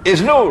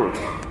is nur.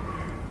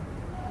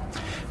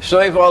 So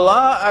if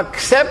Allah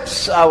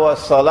accepts our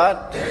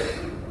salat,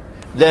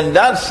 then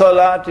that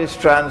salat is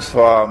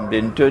transformed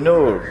into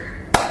nur.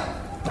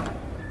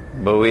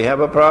 But we have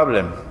a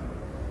problem.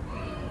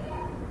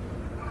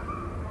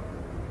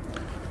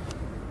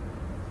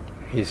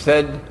 He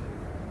said,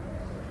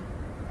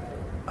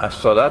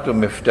 As-salatu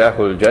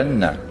miftahul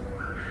jannah.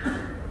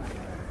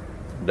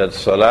 That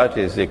salat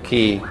is the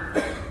key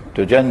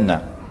to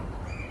Jannah.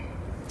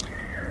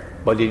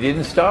 But he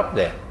didn't stop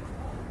there.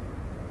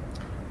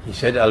 He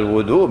said,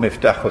 Al-wudu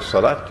miftahul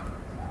salat.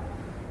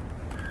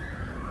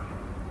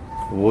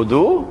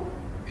 Wudu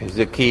is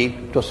the key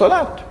to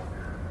salat.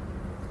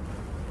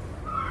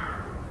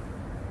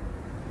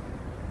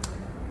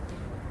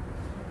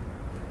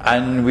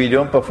 And we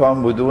don't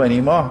perform wudu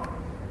anymore.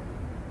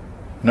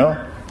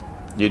 No?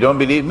 You don't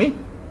believe me?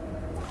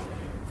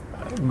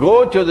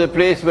 Go to the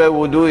place where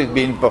wudu is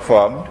being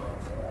performed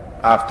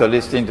after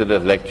listening to the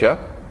lecture,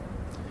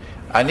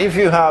 and if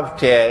you have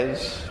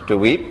tears to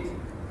weep,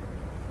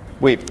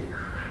 weep.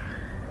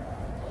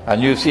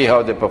 And you see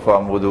how they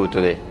perform wudu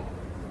today.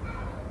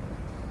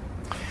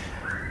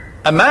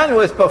 A man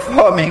was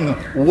performing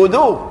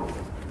wudu,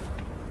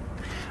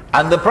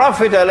 and the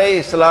Prophet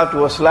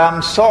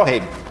ﷺ saw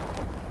him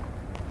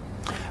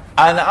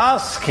and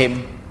asked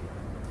him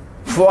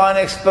for an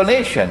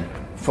explanation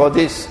for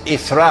this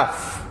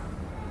israf,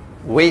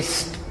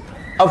 waste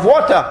of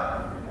water.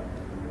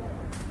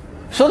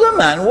 So the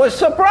man was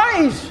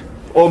surprised.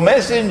 O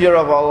Messenger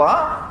of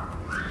Allah,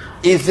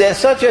 is there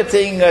such a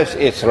thing as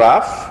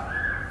israf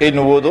in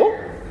wudu?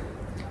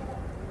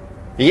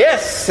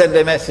 Yes, said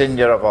the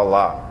Messenger of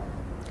Allah.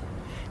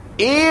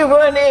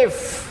 Even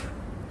if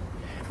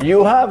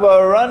you have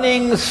a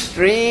running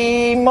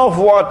stream of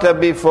water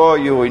before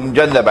you in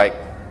Jannah,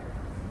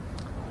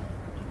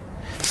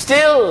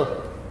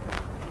 still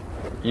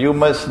you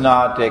must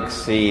not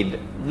exceed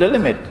the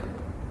limit.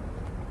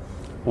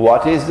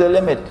 What is the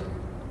limit?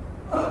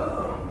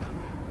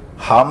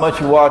 How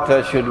much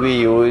water should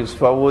we use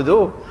for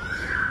wudu?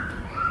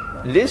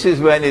 This is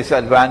when it's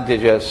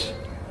advantageous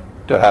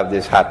to have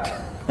this hat.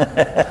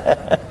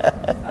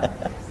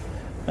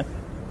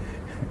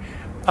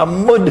 A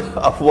mud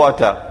of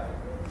water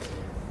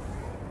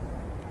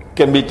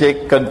can be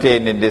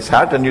contained in this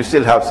hat, and you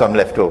still have some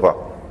left over.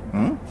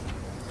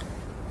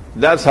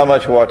 That's how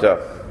much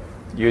water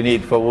you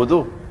need for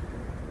wudu.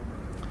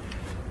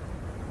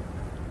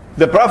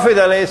 The Prophet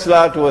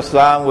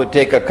ﷺ would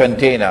take a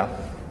container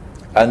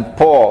and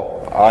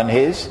pour on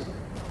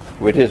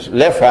with his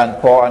left hand,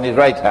 pour on his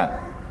right hand.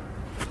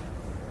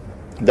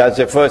 That's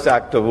the first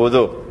act of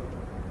wudu.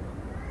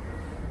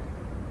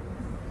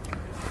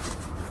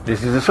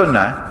 This is the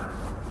sunnah.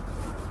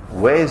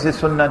 Where is the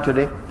sunnah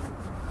today?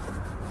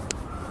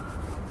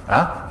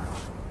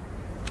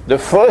 The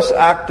first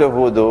act of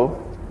wudu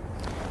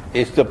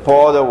is to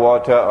pour the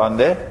water on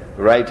the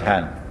right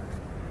hand.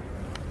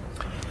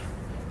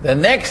 The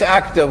next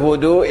act of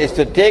wudu is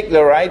to take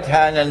the right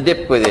hand and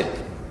dip with it.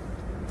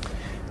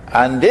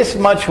 And this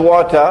much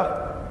water,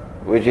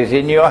 which is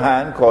in your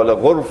hand, called a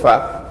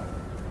ghurfa,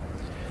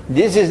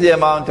 this is the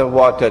amount of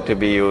water to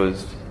be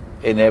used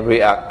in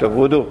every act of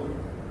wudu.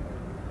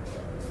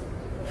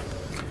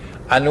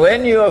 And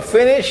when you are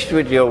finished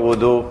with your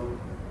wudu,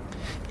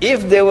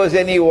 if there was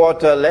any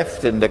water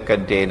left in the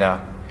container,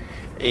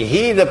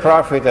 he, the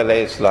Prophet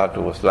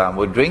ﷺ,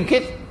 would drink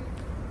it.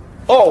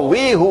 Or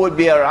we who would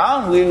be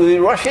around, we will be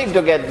rushing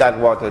to get that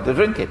water to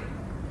drink it.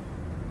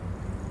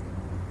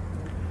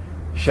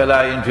 Shall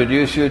I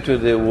introduce you to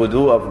the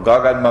wudu of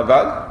Gog and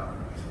Magog?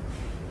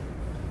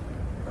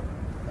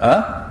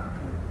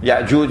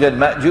 Ya'juj and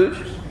Ma'juj?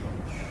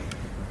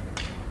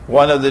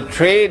 One of the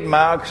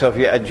trademarks of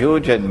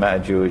Ya'juj and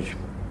Ma'juj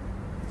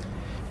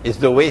is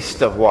the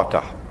waste of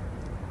water.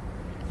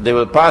 They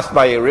will pass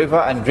by a river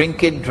and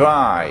drink it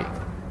dry.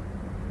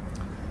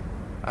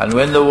 And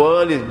when the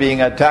world is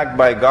being attacked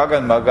by Gog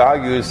and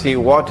Magog, you will see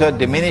water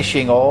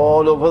diminishing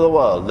all over the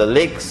world. The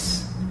lakes,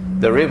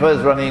 the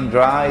rivers running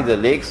dry, the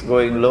lakes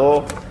going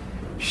low,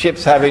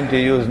 ships having to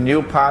use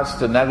new paths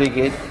to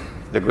navigate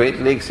the Great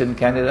Lakes in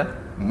Canada.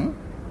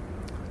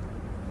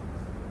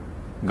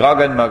 Gog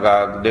and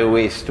Magog, they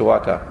waste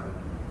water.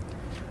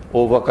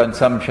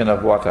 Overconsumption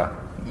of water.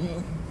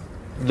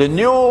 The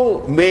new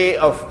way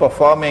of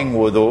performing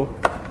wudu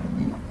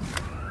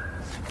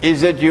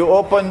is that you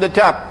open the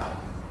tap.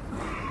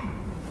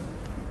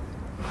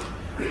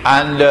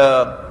 And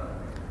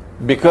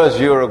because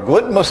you're a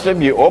good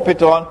Muslim, you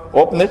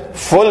open it,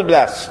 full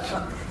blast.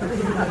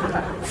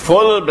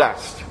 Full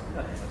blast.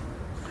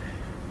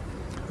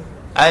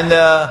 And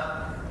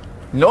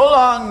no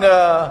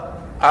longer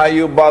are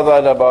you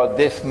bothered about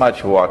this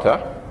much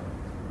water.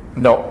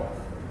 No,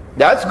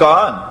 that's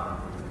gone.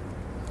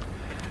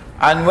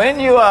 And when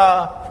you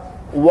are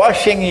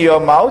washing your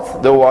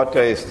mouth, the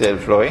water is still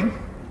flowing.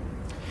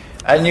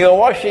 And you're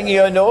washing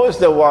your nose,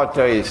 the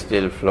water is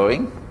still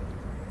flowing.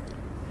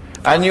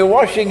 And you're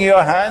washing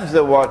your hands,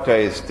 the water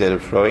is still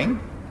flowing.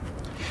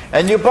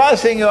 And you're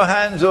passing your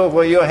hands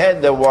over your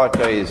head, the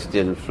water is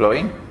still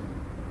flowing.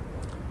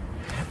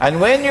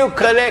 And when you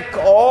collect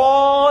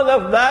all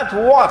of that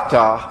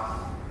water,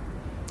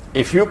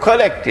 if you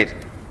collect it,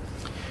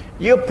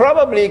 you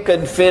probably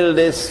can fill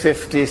this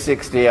 50,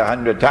 60,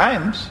 100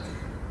 times.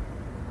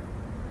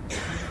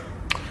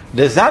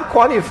 Does that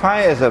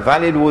qualify as a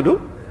valid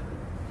wudu?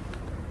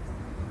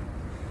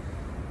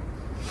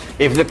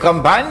 If the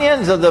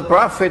companions of the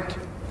Prophet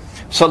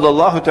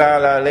sallallahu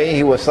ta'ala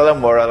alayhi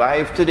wasallam were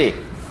alive today,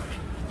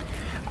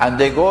 and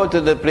they go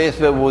to the place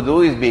where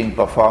wudu is being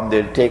performed,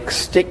 they'll take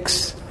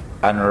sticks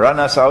and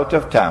run us out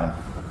of town.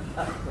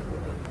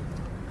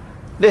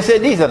 They say,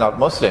 these are not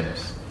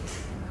Muslims.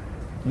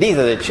 These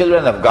are the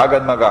children of Gog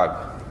and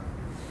Magog.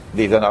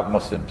 These are not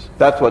Muslims.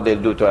 That's what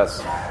they'll do to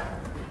us.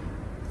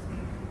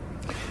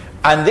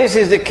 And this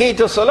is the key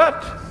to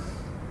salat.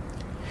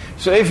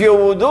 So if your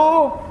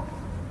wudu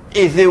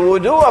is the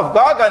wudu of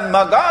Gog and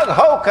Magog,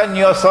 how can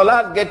your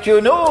salat get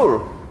you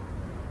nur?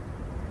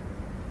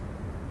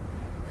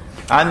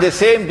 And the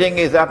same thing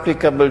is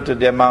applicable to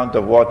the amount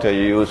of water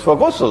you use for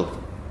ghusl.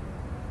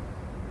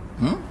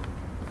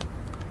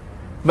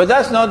 But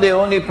that's not the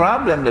only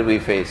problem that we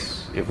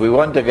face. If we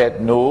want to get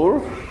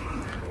nur,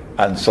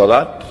 and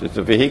salat is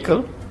a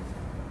vehicle,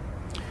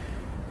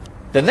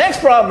 the next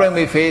problem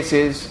we face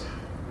is,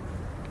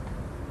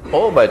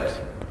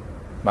 but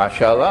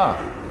mashallah,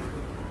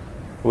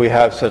 we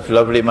have such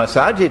lovely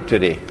masajid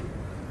today.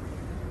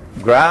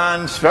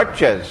 Grand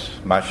structures,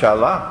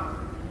 mashallah.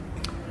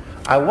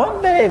 I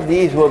wonder if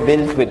these were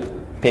built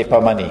with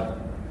paper money.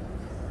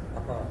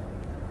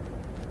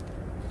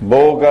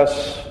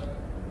 Bogus,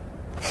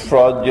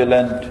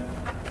 fraudulent,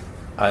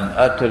 and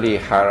utterly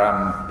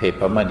haram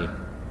paper money.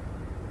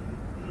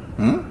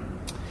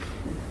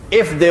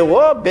 If they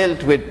were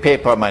built with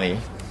paper money,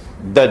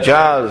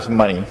 Dajjal's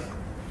money,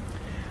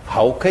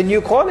 how can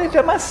you call it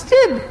a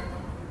masjid?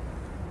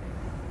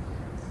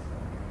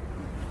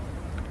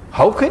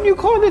 How can you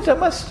call it a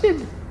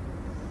masjid?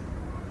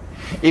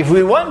 If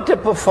we want to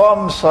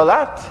perform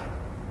salat,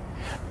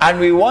 and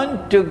we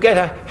want to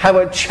have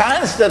a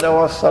chance that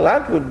our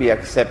salat would be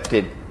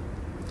accepted,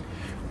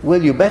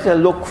 well, you better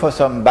look for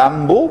some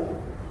bamboo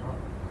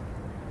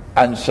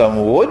and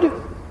some wood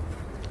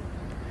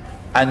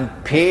and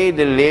pay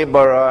the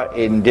laborer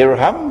in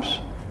dirhams.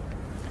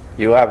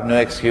 You have no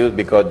excuse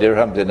because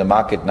dirhams in the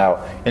market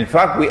now. In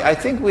fact, I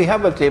think we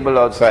have a table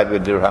outside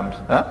with dirhams.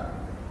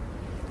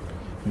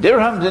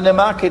 Dirhams in the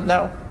market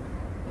now.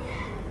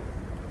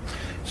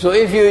 So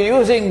if you're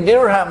using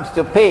dirhams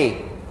to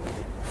pay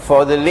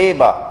for the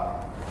labor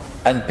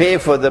and pay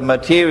for the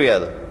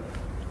material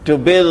to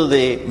build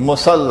the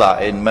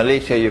musalla, in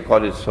Malaysia you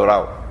call it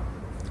surau,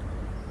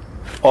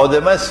 or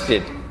the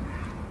masjid,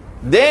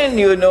 then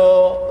you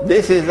know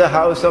this is the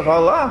house of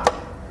Allah.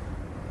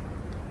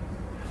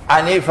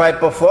 And if I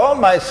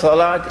perform my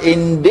salat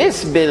in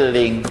this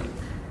building,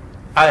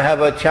 I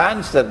have a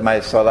chance that my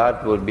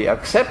salat will be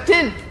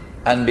accepted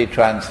and be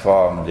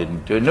transformed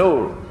into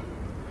nur.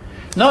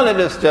 Now let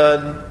us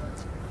turn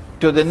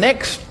to the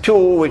next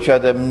two, which are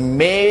the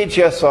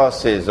major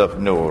sources of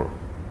nur.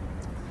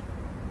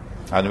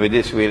 And with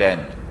this we'll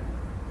end.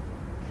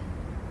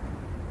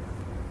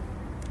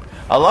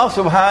 Allah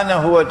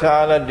subhanahu wa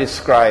ta'ala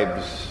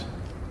describes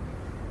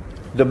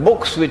the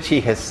books which He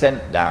has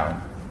sent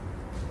down,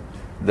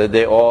 that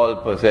they all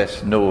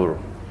possess nur.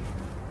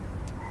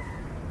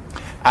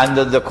 And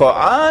that the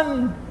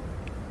Quran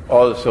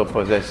also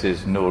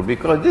possesses nur,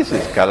 because this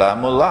is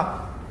Kalamullah.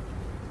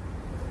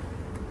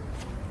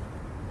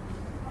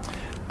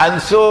 And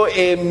so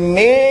a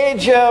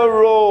major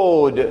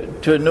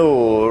road to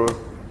Nur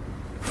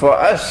for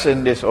us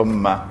in this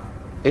ummah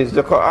is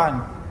the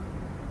Quran.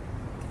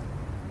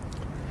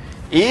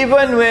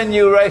 Even when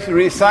you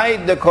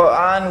recite the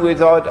Quran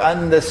without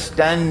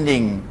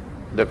understanding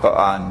the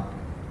Quran,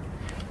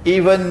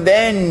 even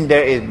then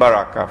there is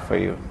barakah for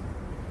you.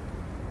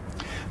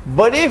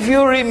 But if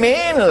you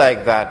remain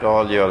like that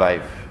all your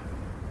life,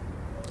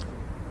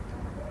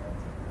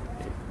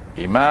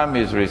 Imam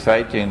is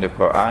reciting the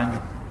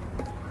Quran,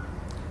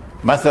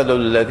 مثل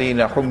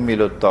الذين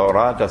حملوا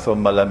التوراة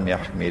ثم لم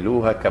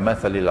يحملوها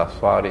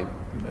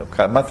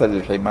كمثل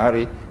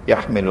الحمار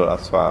يحمل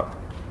الأسفار.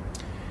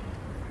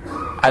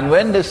 And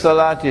when the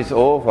salat is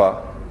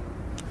over,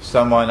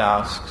 someone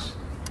asks,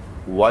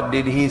 what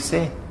did he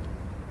say?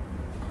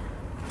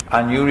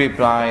 And you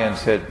reply and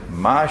said,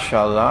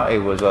 MashaAllah, it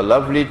was a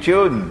lovely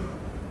tune.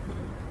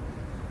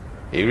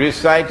 He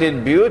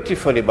recited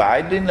beautifully, but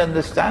I didn't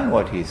understand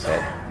what he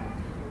said.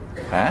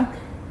 Huh?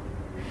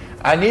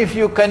 And if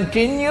you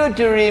continue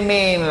to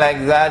remain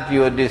like that,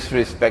 you are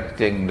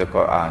disrespecting the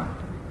Quran.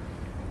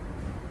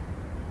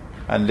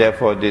 And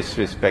therefore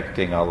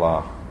disrespecting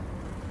Allah.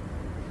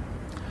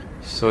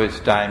 So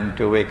it's time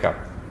to wake up.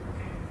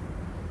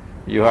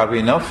 You have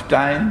enough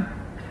time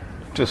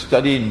to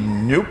study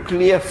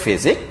nuclear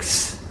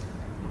physics,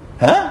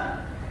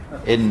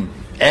 in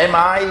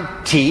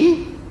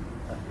MIT,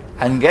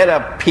 and get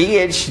a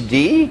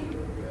PhD,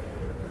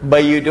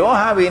 but you don't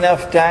have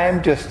enough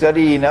time to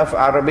study enough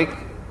Arabic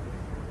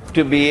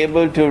to be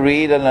able to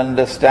read and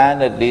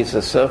understand at least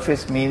the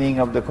surface meaning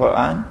of the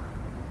Quran.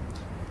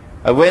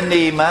 When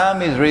the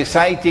Imam is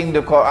reciting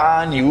the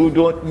Quran, you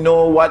don't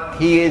know what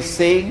he is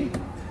saying.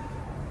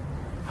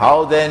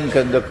 How then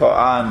can the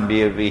Quran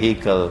be a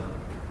vehicle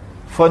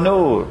for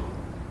Nur?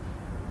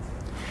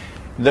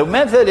 The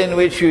method in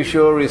which you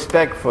show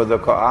respect for the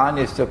Quran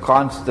is to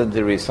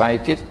constantly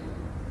recite it,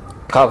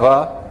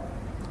 cover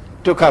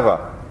to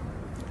cover,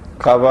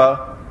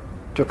 cover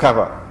to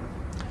cover.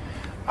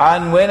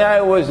 And when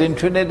I was in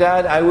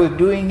Trinidad, I was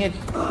doing it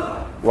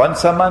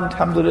once a month,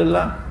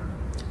 alhamdulillah.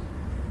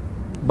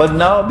 But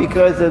now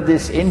because of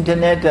this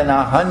internet and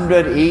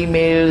 100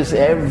 emails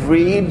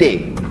every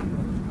day,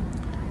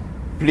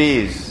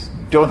 please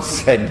don't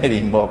send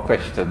any more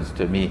questions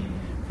to me,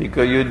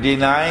 because you're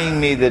denying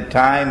me the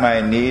time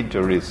I need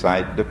to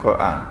recite the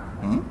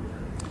Quran.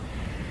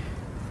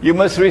 You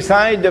must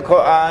recite the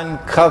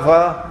Quran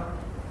cover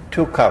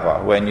to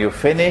cover. When you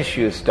finish,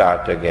 you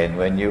start again.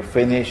 When you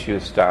finish, you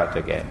start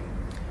again.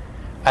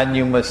 And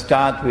you must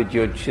start with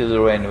your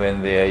children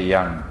when they are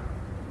young.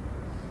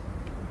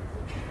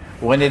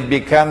 When it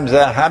becomes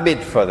a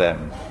habit for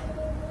them,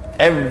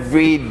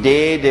 every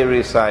day they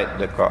recite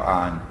the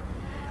Quran,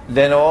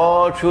 then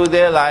all through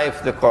their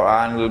life the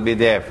Quran will be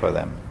there for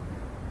them.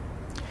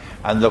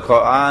 And the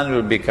Quran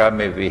will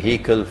become a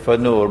vehicle for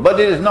Nur. But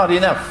it is not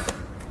enough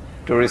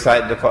to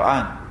recite the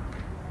Quran.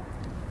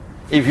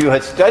 If you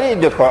had studied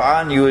the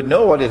Quran, you would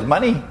know what is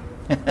money.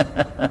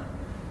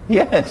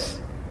 Yes.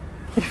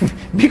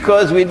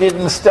 Because we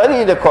didn't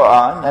study the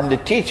Quran, and the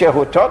teacher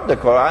who taught the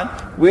Quran,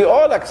 we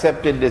all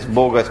accepted this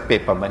bogus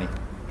paper money.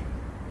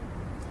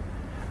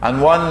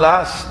 And one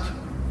last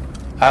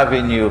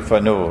avenue for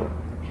Nur,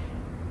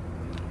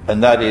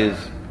 and that is,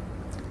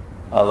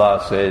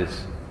 Allah says,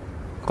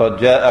 قَدْ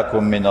جَاءَكُم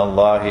مِّنَ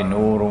اللَّهِ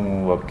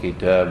نُورٌ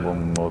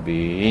وَكِتَابٌ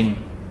مُبِينٌ.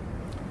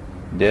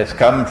 There's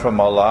come from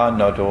Allah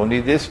not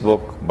only this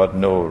book, but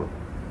Nur,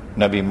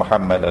 Nabi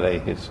Muhammad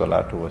alayhi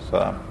salatu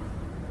wasalam.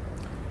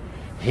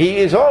 He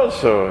is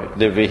also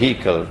the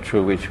vehicle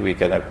through which we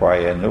can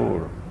acquire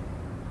Nur.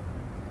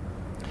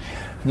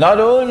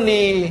 Not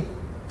only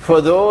for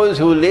those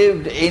who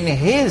lived in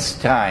his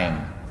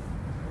time,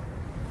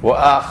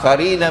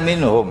 وَآخَرِينَ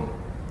مِنْهُمْ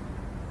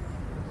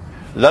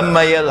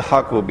لَمَّا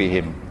يَلْحَقُ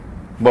بِهِمْ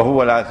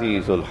وَهُوَ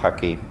الْعَزِيزُ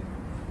الْحَكِيمُ.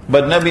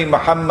 But Nabi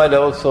Muhammad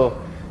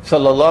also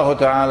sallallahu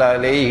ta'ala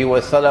alayhi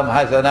wasallam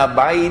has an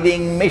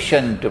abiding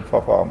mission to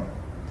perform.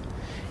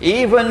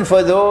 Even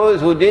for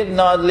those who did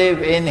not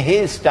live in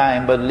his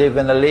time but live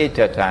in a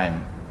later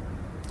time,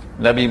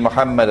 Nabi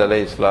Muhammad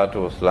alayhi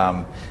salatu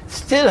wasalam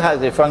still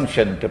has a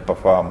function to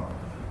perform,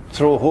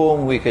 through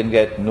whom we can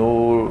get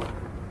Nur.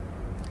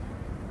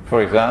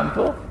 For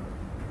example,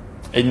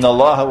 إِنَّ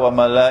اللَّهَ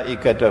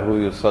وَمَلَائِكَتَهُ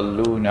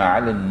يُصَلُّونَ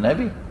عَلَى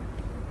النَّبِيِّ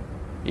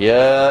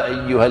يَا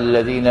أَيُّهَا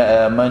الَّذِينَ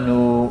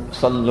آمَنُوا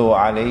صَلُّوا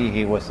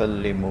عَلَيْهِ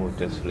وَسَلِّمُوا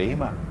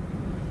تَسْلِيمًا.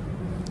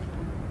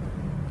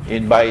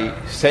 By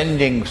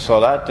sending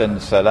salat and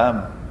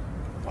salam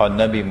on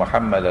Nabi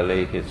Muhammad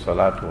alayhi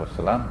salatu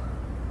wasalam,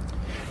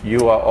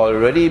 you are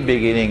already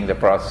beginning the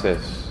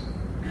process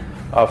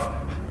of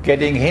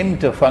getting him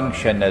to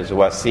function as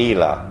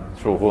wasila,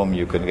 through whom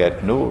you can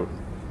get Nur.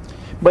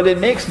 But it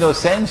makes no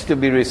sense to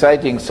be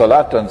reciting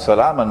salat and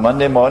salam on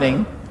Monday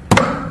morning.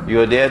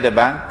 You're there at the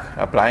bank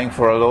applying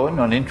for a loan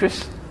on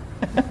interest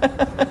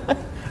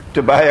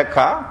to buy a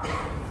car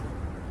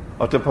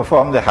or to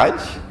perform the Hajj.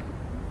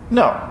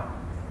 No.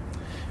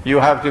 You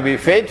have to be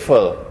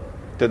faithful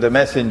to the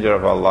Messenger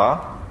of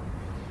Allah.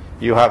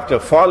 You have to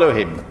follow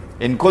him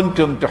In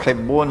kuntum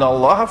tuhibbuna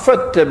Allah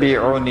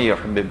fattabi'uni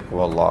yuhibbukum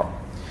Allah.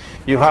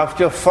 You have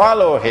to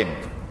follow him.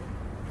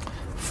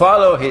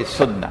 Follow his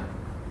sunnah.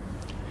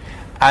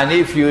 And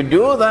if you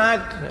do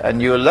that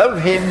and you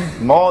love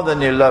him more than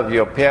you love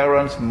your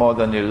parents, more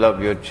than you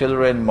love your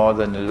children, more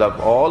than you love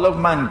all of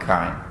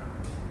mankind,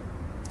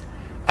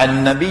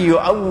 النبي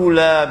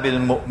أولى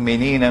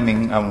بالمؤمنين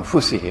من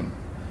أنفسهم.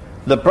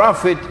 The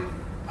Prophet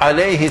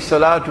alayhi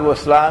salatu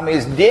wasalam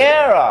is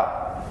dearer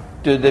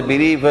to the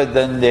believer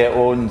than their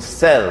own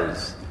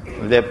selves,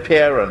 their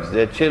parents,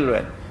 their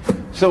children.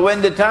 So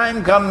when the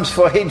time comes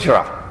for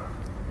hijrah,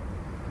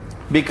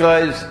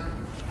 because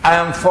I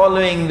am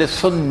following the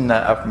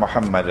sunnah of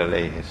Muhammad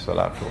alayhi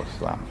salatu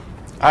wasalam.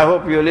 I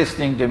hope you're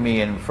listening to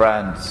me in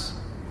France.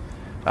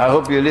 I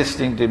hope you're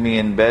listening to me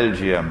in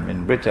Belgium,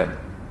 in Britain,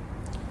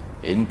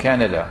 in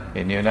Canada,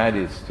 in the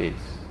United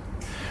States.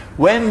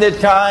 When the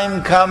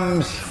time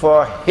comes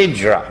for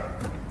hijrah,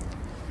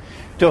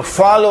 to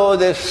follow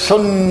the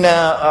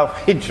sunnah of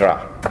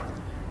hijrah,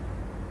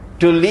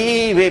 to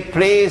leave a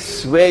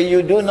place where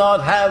you do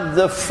not have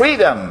the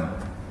freedom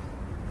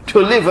to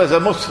live as a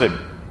Muslim.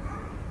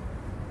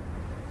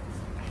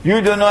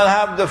 You do not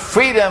have the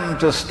freedom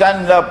to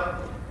stand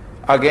up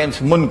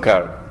against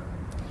munkar.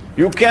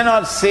 You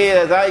cannot say,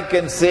 as I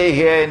can say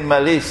here in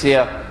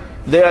Malaysia,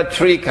 there are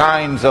three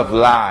kinds of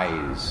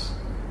lies.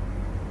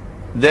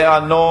 There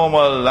are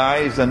normal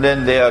lies, and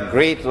then there are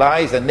great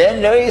lies, and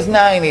then there is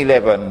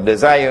 9/11, the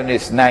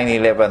Zionist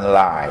 9/11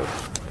 lie.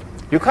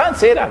 You can't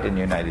say that in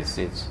the United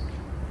States.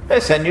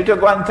 They send you to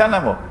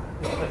Guantanamo.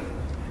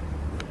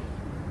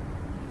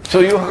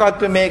 So you have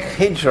to make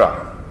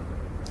hijrah.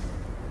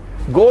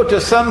 Go to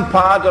some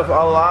part of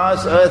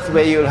Allah's earth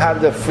where you'll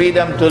have the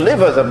freedom to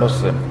live as a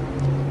Muslim.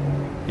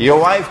 Your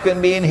wife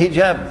can be in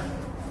hijab.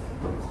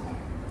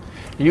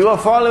 You are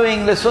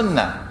following the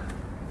sunnah.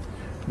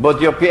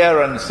 But your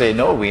parents say,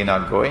 no, we're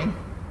not going.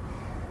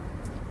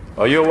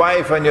 Or your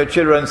wife and your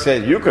children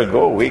say, you can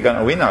go,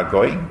 we're not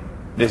going.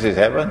 This is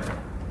heaven.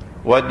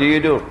 What do you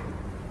do?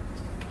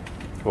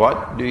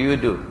 What do you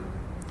do?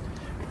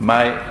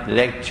 My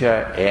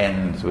lecture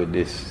ends with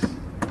this.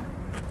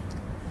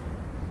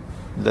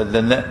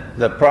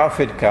 The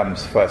Prophet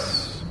comes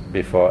first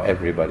before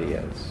everybody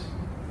else.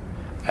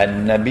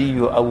 النبي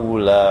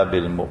أولى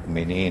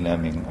بالمؤمنين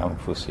من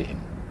أنفسهم.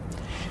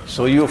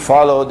 So you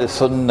follow the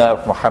sunnah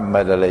of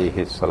Muhammad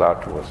alayhi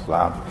salatu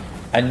wasalam,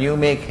 and you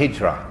make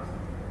hijrah.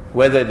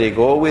 Whether they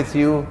go with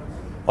you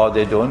or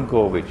they don't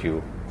go with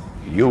you,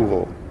 you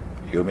go.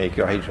 You make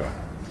your hijrah.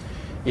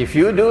 If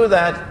you do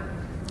that,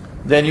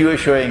 then you are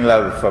showing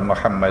love for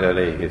Muhammad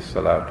alayhi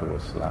salatu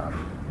wasalam.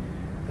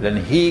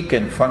 Then he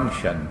can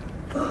function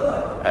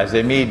as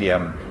a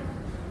medium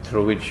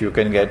through which you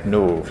can get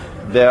nur.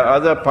 There are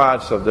other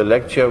parts of the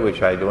lecture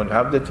which I don't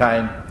have the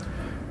time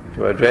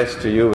to address to you.